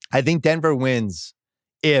I think Denver wins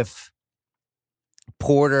if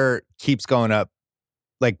Porter keeps going up,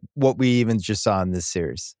 like what we even just saw in this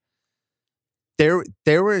series.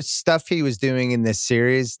 There was stuff he was doing in this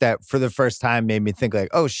series that for the first time made me think like,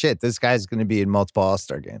 oh shit, this guy's going to be in multiple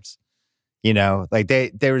All-Star games. Like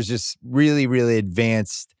there was just really, really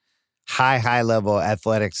advanced, high level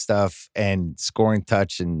athletic stuff and scoring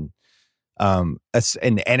touch and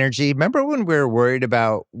energy. Remember when we were worried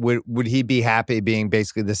about would he be happy being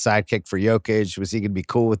basically the sidekick for Jokic? Was he going to be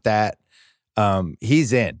cool with that?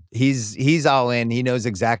 He's in. He's all in. He knows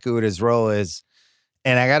exactly what his role is.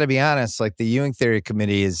 And I got to be honest, like the Ewing Theory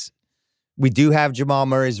Committee we do have Jamal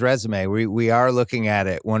Murray's resume. We are looking at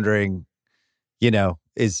it, wondering,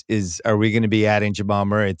 are we going to be adding Jamal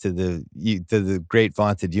Murray to the great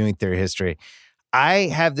vaunted Ewing Theory history? I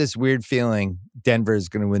have this weird feeling Denver is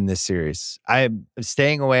going to win this series. I'm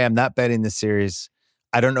staying away. I'm not betting this series.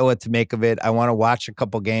 I don't know what to make of it. I want to watch a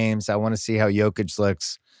couple games. I want to see how Jokic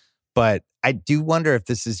looks. But I do wonder if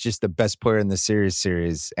this is just the best player in the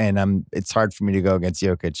series, and it's hard for me to go against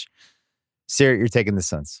Jokic. Seerat, you're taking the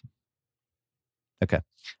Suns. Okay.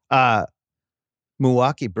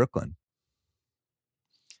 Milwaukee, Brooklyn.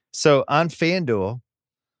 So on FanDuel,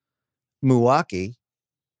 Milwaukee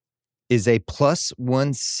is a plus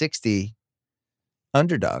 160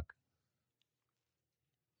 underdog,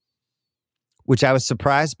 which I was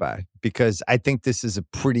surprised by because I think this is a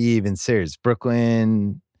pretty even series.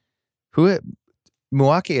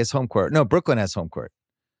 Milwaukee has home court. No, Brooklyn has home court.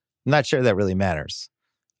 I'm not sure that really matters.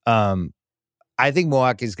 I think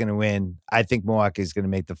Milwaukee's going to win. I think Milwaukee's going to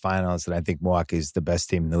make the finals, and I think Milwaukee's the best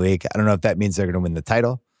team in the league. I don't know if that means they're going to win the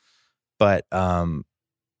title, but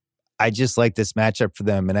I just like this matchup for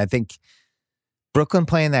them. And I think Brooklyn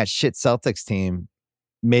playing that shit Celtics team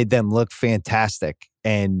made them look fantastic.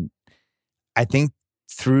 And I think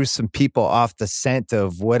threw some people off the scent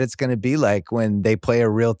of what it's going to be like when they play a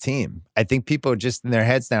real team. I think people just in their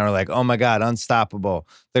heads now are like, oh my God, unstoppable.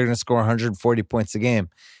 They're going to score 140 points a game.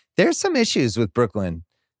 There's some issues with Brooklyn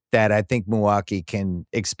that I think Milwaukee can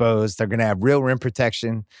expose. They're going to have real rim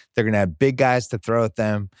protection. They're going to have big guys to throw at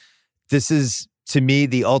them. This is, to me,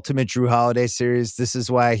 the ultimate Jrue Holiday series. This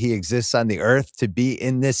is why he exists on the earth, to be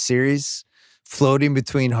in this series, floating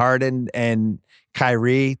between Harden and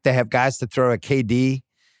Kyrie. They have guys to throw at KD.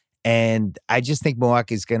 And I just think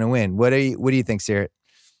Milwaukee's going to win. What do you think, Seerat?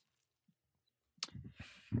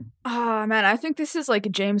 Oh, man, I think this is like a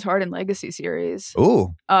James Harden legacy series.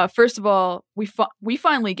 Ooh. First of all, we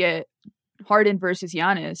finally get Harden versus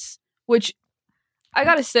Giannis, which I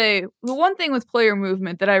got to say, the one thing with player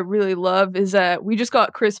movement that I really love is that we just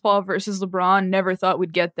got Chris Paul versus LeBron. Never thought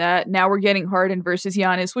we'd get that. Now we're getting Harden versus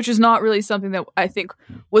Giannis, which is not really something that I think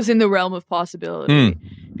was in the realm of possibility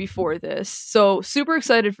before this. So super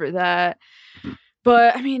excited for that.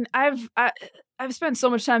 But I mean, I've spent so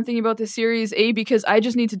much time thinking about this series, because I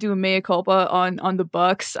just need to do a mea culpa on the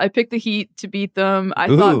Bucks. I picked the Heat to beat them. I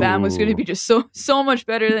thought Bam was going to be just so much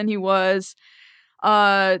better than he was.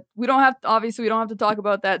 We don't have to talk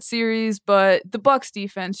about that series, but the Bucks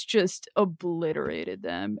defense just obliterated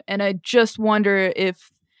them. And I just wonder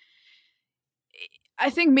I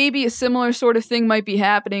think maybe a similar sort of thing might be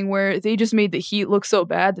happening where they just made the Heat look so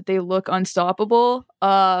bad that they look unstoppable.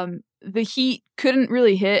 The Heat couldn't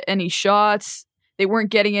really hit any shots. They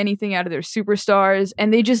weren't getting anything out of their superstars,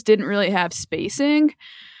 and they just didn't really have spacing.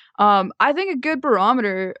 I think a good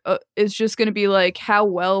barometer is just going to be like how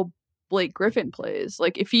well Blake Griffin plays.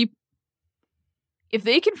 Like if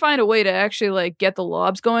they can find a way to actually like get the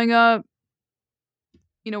lobs going up,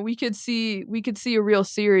 we could see a real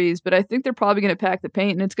series. But I think they're probably going to pack the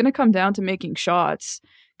paint, and it's going to come down to making shots.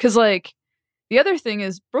 Because like the other thing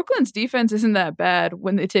is Brooklyn's defense isn't that bad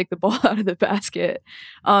when they take the ball out of the basket.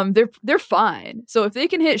 They're fine. So if they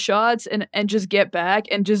can hit shots and just get back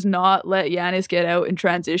and just not let Giannis get out in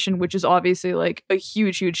transition, which is obviously like a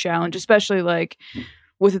huge challenge, especially like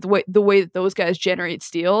with the way that those guys generate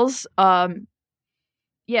steals.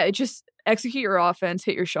 It just execute your offense,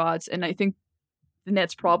 hit your shots, and I think the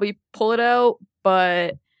Nets probably pull it out,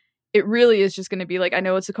 but it really is just going to be like, I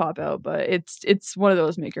know it's a cop-out, but it's one of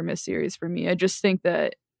those make or miss series for me. I just think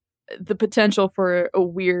that the potential for a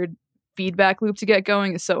weird feedback loop to get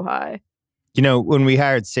going is so high. When we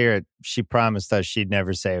hired Seerat, she promised us she'd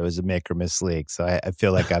never say it was a make or miss league. So I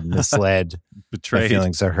feel like I'm misled. Betrayed. My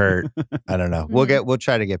feelings are hurt. I don't know. We'll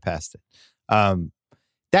try to get past it.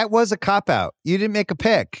 That was a cop-out. You didn't make a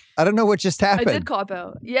pick. I don't know what just happened. I did cop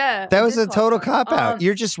out. Yeah. That was a total cop-out.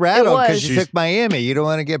 You're just rattled because you took Miami. You don't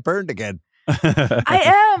want to get burned again. I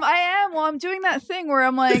am. Well, I'm doing that thing where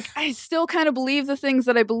I'm like, I still kind of believe the things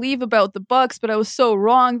that I believe about the Bucks, but I was so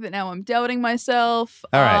wrong that now I'm doubting myself.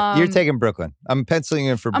 All right. You're taking Brooklyn. I'm penciling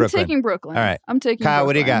in for Brooklyn. I'm taking Brooklyn. All right. I'm taking Kyle, Brooklyn.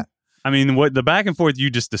 what do you got? I mean, what the back and forth you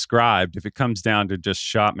just described, if it comes down to just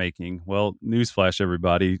shot making, well, newsflash,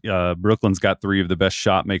 everybody, Brooklyn's got 3 of the best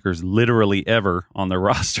shot makers literally ever on their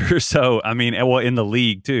roster. So, I mean, well, in the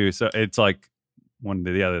league too. So it's like one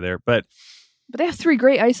to the other there. But they have 3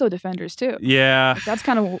 great ISO defenders too. Yeah. Like, that's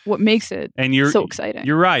kind of what makes it so exciting.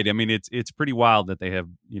 You're right. I mean, it's pretty wild that they have,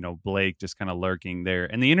 Blake just kind of lurking there.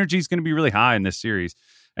 And the energy is going to be really high in this series.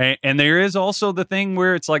 And there is also the thing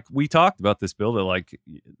where it's like, we talked about this, Bill, that like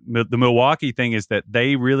the Milwaukee thing is that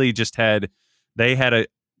they really just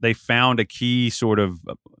they found a key sort of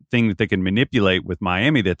thing that they can manipulate with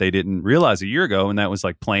Miami that they didn't realize a year ago. And that was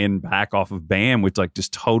like playing back off of Bam, which like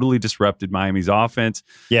just totally disrupted Miami's offense.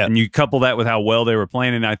 Yeah. And you couple that with how well they were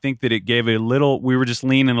playing. And I think that it gave we were just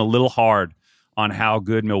leaning a little hard on how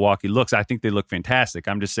good Milwaukee looks. I think they look fantastic.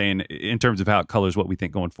 I'm just saying in terms of how it colors what we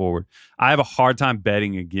think going forward. I have a hard time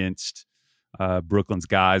betting against Brooklyn's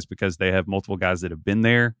guys because they have multiple guys that have been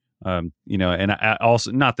there. And I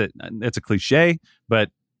also, not that it's a cliche, but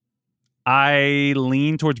I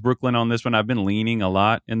lean towards Brooklyn on this one. I've been leaning a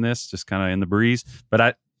lot in this, just kind of in the breeze.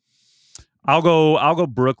 But I'll go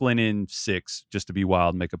Brooklyn in 6 just to be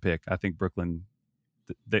wild and make a pick. I think Brooklyn,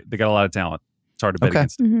 they got a lot of talent. It's hard to bet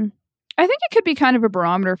against. Mm-hmm. I think it could be kind of a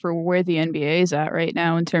barometer for where the NBA is at right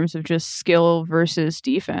now in terms of just skill versus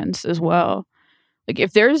defense as well. Like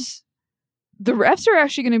the refs are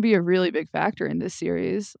actually going to be a really big factor in this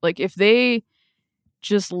series. Like if they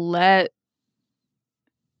just let,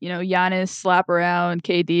 Giannis slap around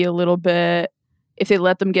KD a little bit, if they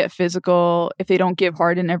let them get physical, if they don't give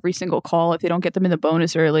Harden every single call, if they don't get them in the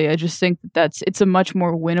bonus early, I just think it's a much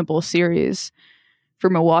more winnable series for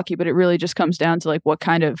Milwaukee, but it really just comes down to like what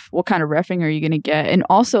kind of reffing are you going to get, and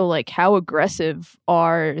also like how aggressive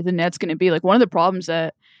are the Nets going to be. Like one of the problems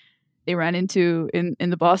that they ran into in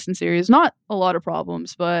the Boston series, not a lot of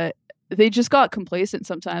problems, but they just got complacent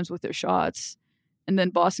sometimes with their shots, and then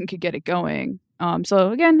Boston could get it going. So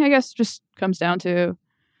again, I guess just comes down to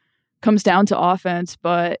offense,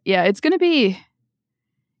 but yeah, it's going to be.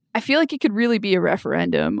 I feel like it could really be a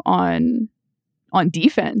referendum on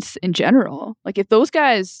defense in general. Like if those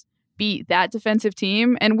guys beat that defensive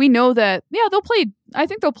team, and we know that, yeah, I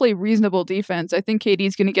think they'll play reasonable defense. I think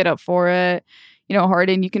KD's going to get up for it.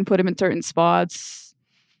 Harden, you can put him in certain spots.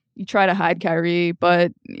 You try to hide Kyrie,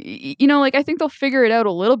 but I think they'll figure it out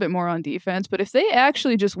a little bit more on defense. But if they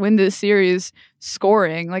actually just win this series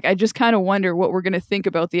scoring, like I just kind of wonder what we're going to think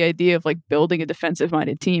about the idea of like building a defensive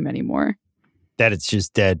minded team anymore. That it's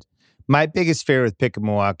just dead. My biggest fear with picking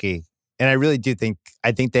Milwaukee, and I really do think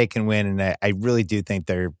they can win, and I really do think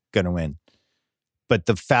they're going to win. But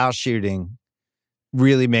the foul shooting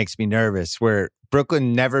really makes me nervous, where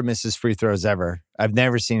Brooklyn never misses free throws ever. I've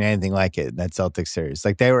never seen anything like it in that Celtics series.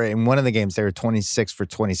 Like they were in one of the games, they were 26 for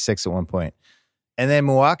 26 at one point. And then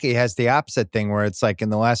Milwaukee has the opposite thing where it's like in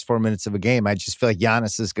the last 4 minutes of a game, I just feel like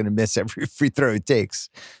Giannis is going to miss every free throw he takes.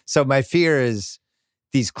 So my fear is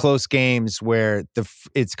these close games where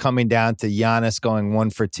it's coming down to Giannis going 1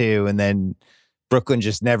 for 2 and then Brooklyn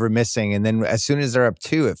just never missing. And then as soon as they're up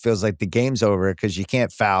 2, it feels like the game's over because you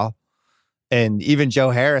can't foul. And even Joe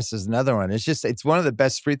Harris is another one. It's one of the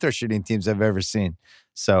best free throw shooting teams I've ever seen.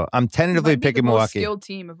 So I'm tentatively picking Milwaukee. The most skilled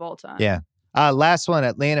team of all time. Yeah. Last one,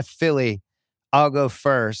 Atlanta, Philly. I'll go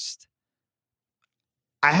first.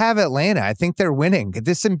 I have Atlanta. I think they're winning.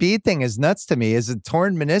 This Embiid thing is nuts to me. Is a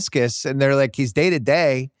torn meniscus, and they're like, he's day to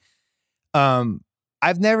day.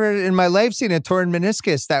 I've never in my life seen a torn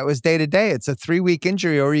meniscus that was day to day. It's a 3-week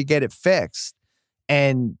injury or you get it fixed.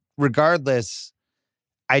 And regardless,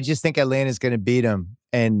 I just think Atlanta's going to beat them.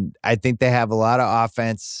 And I think they have a lot of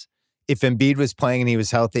offense. If Embiid was playing and he was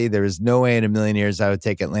healthy, there is no way in a million years I would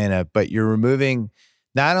take Atlanta. But you're removing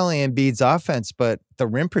not only Embiid's offense, but the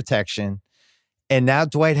rim protection. And now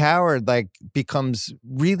Dwight Howard becomes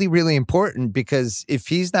really, really important because if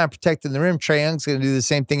he's not protecting the rim, Trae Young's going to do the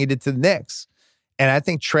same thing he did to the Knicks. And I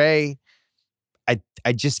think Trae,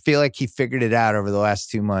 I just feel like he figured it out over the last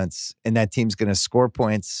 2 months, and that team's going to score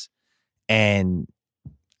points. And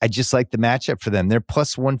I just like the matchup for them. They're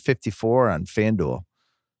plus 154 on FanDuel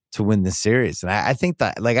to win this series. And I think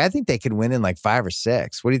they can win in 5 or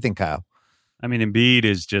 6. What do you think, Kyle? I mean, Embiid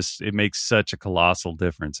is it makes such a colossal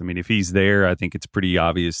difference. I mean, if he's there, I think it's pretty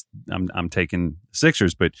obvious I'm taking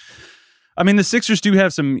Sixers. But I mean, the Sixers do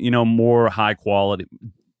have some, more high quality.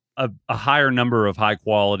 a higher number of high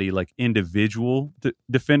quality, like individual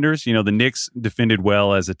defenders. You know, the Knicks defended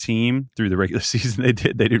well as a team through the regular season. They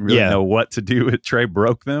didn't really know what to do. Trey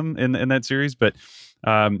broke them in that series. But,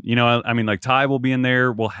 you know, I mean, like Ty will be in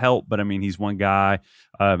there, will help. But I mean, he's one guy.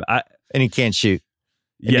 And he can't shoot.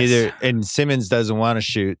 And Simmons doesn't want to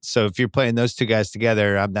shoot. So if you're playing those two guys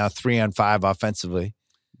together, I'm now 3-on-5 offensively.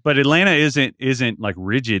 But Atlanta isn't like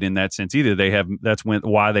rigid in that sense either. That's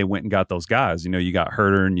why they went and got those guys. You know, you got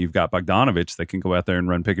Herter and you've got Bogdanovich that can go out there and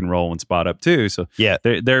run pick and roll and spot up too. So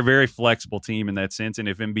they're a very flexible team in that sense. And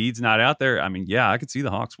if Embiid's not out there, I mean, I could see the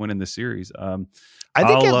Hawks winning this series. I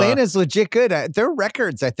think Atlanta's legit good. Their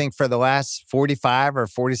records, I think, for the last 45 or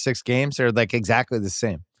 46 games are like exactly the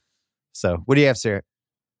same. So what do you have, Seerat?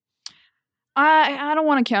 I don't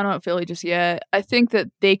want to count out Philly just yet. I think that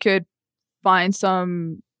they could find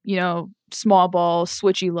some, you know, small ball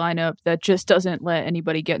switchy lineup that just doesn't let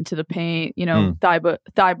anybody get into the paint. You know,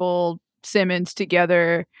 Thibault, Simmons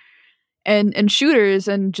together, and shooters,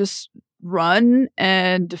 and just run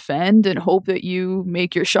and defend and hope that you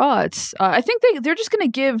make your shots. I think they're just going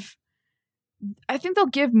to give. I think they'll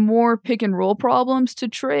give more pick and roll problems to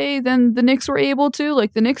Trey than the Knicks were able to.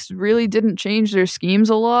 Like the Knicks really didn't change their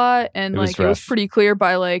schemes a lot, and it was pretty clear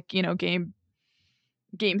by like, you know, game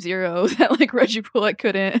 0 that like Reggie Bullock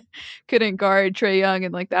couldn't guard Trae Young,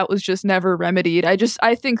 and like that was just never remedied.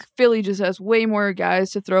 I think Philly just has way more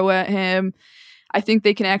guys to throw at him. I think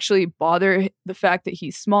they can actually bother the fact that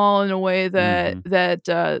he's small in a way that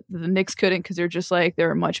the Knicks couldn't, because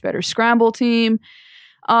they're a much better scramble team.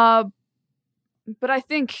 But I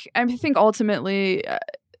think ultimately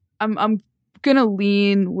I'm gonna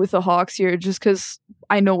lean with the Hawks here just because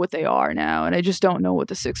I know what they are now, and I just don't know what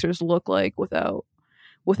the Sixers look like without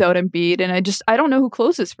Embiid, and I don't know who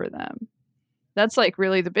closes for them. That's like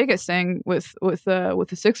really the biggest thing with the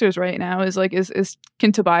Sixers right now is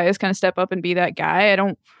can Tobias kind of step up and be that guy? I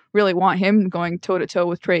don't really want him going toe to toe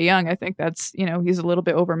with Trae Young. I think that's, you know, he's a little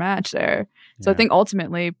bit overmatched there. So I think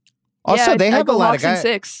ultimately. Also, they have a lot of guys.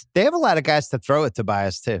 6. They have a lot of guys to throw at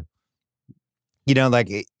Tobias too. You know, like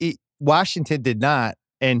Washington did not,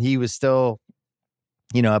 and he was still,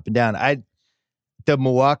 you know, up and down. The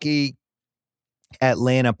Milwaukee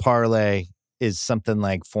Atlanta parlay is something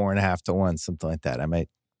like 4.5 to 1, something like that. I might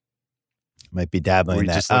be dabbling in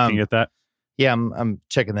that. Just looking at that. Yeah, I'm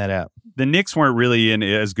checking that out. The Knicks weren't really in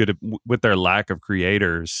as good with their lack of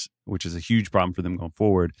creators, which is a huge problem for them going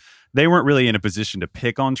forward. They weren't really in a position to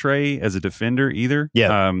pick on Trey as a defender either.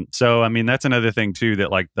 Yeah. So I mean, that's another thing too,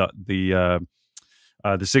 that like the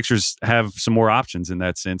Sixers have some more options in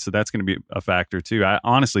that sense. So that's going to be a factor too. I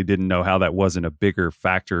honestly didn't know how that wasn't a bigger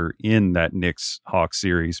factor in that Knicks-Hawks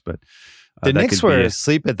series, but the Knicks were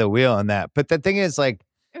asleep at the wheel on that. But the thing is, like,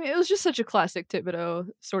 I mean, it was just such a classic Thibodeau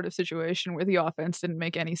sort of situation where the offense didn't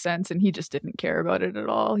make any sense, and he just didn't care about it at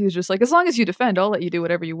all. He was just like, as long as you defend, I'll let you do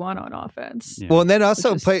whatever you want on offense. Yeah. Well, and then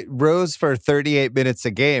also play Rose for 38 minutes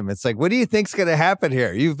a game. It's like, what do you think's going to happen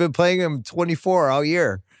here? You've been playing him 24 all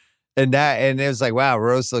year. And it was like, wow,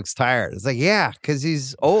 Rose looks tired. It's like, yeah, because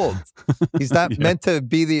he's old. He's not meant to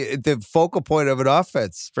be the focal point of an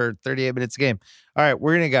offense for 38 minutes a game. All right,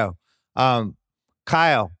 we're going to go.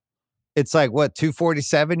 Kyle. It's like, what,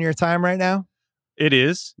 2:47 your time right now? It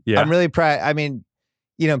is. Yeah. I'm really proud. I mean,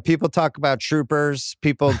 you know, people talk about troopers,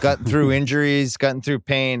 people gutting through injuries, gutting through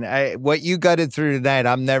pain. What you gutted through tonight,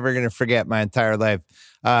 I'm never going to forget my entire life.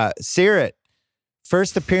 Seerat,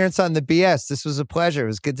 first appearance on the BS. This was a pleasure. It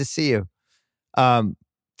was good to see you.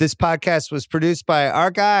 This podcast was produced by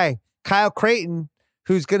our guy, Kyle Crichton,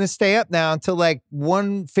 who's going to stay up now until like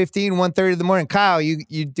 1:15, 1:30 in the morning. Kyle,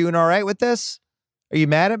 you doing all right with this? Are you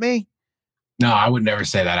mad at me? No, I would never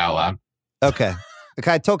say that out loud. Okay.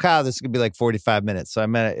 I told Kyle this could be like 45 minutes, so it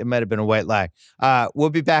might have been a white lie.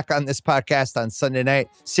 We'll be back on this podcast on Sunday night.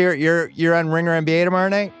 Seerat, you're on Ringer NBA tomorrow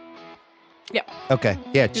night? Yep. Okay.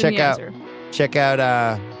 Yeah, check out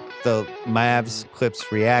the Mavs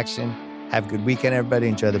Clips reaction. Have a good weekend, everybody.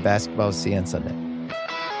 Enjoy the basketball. See you on Sunday.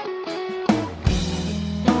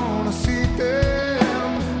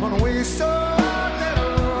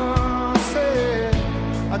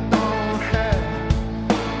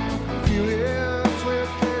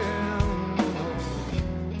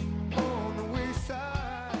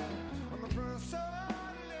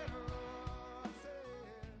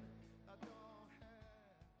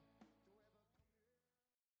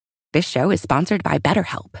 This show is sponsored by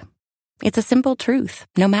BetterHelp. It's a simple truth.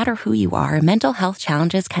 No matter who you are, mental health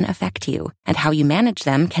challenges can affect you, and how you manage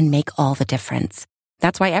them can make all the difference.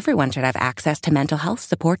 That's why everyone should have access to mental health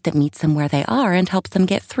support that meets them where they are and helps them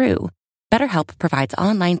get through. BetterHelp provides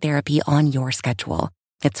online therapy on your schedule.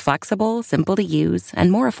 It's flexible, simple to use,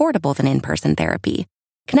 and more affordable than in-person therapy.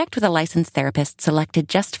 Connect with a licensed therapist selected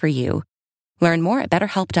just for you. Learn more at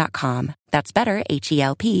BetterHelp.com. That's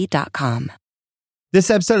BetterHelp.com. This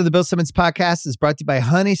episode of the Bill Simmons Podcast is brought to you by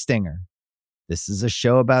Honey Stinger. This is a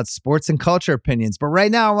show about sports and culture opinions, but right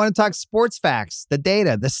now I want to talk sports facts, the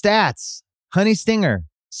data, the stats. Honey Stinger,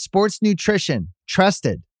 sports nutrition,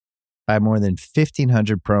 trusted by more than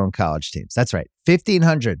 1,500 pro and college teams. That's right,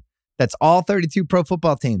 1,500. That's all 32 pro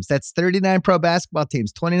football teams. That's 39 pro basketball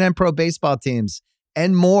teams, 29 pro baseball teams,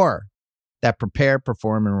 and more that prepare,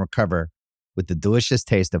 perform, and recover with the delicious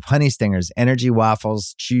taste of Honey Stinger's energy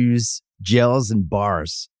waffles, chews, gels, and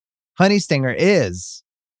bars. Honey Stinger is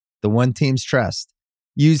the one teams trust.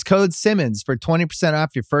 Use code Simmons for 20%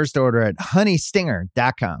 off your first order at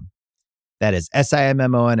honeystinger.com. That is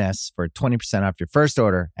SIMMONS for 20% off your first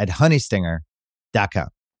order at honeystinger.com.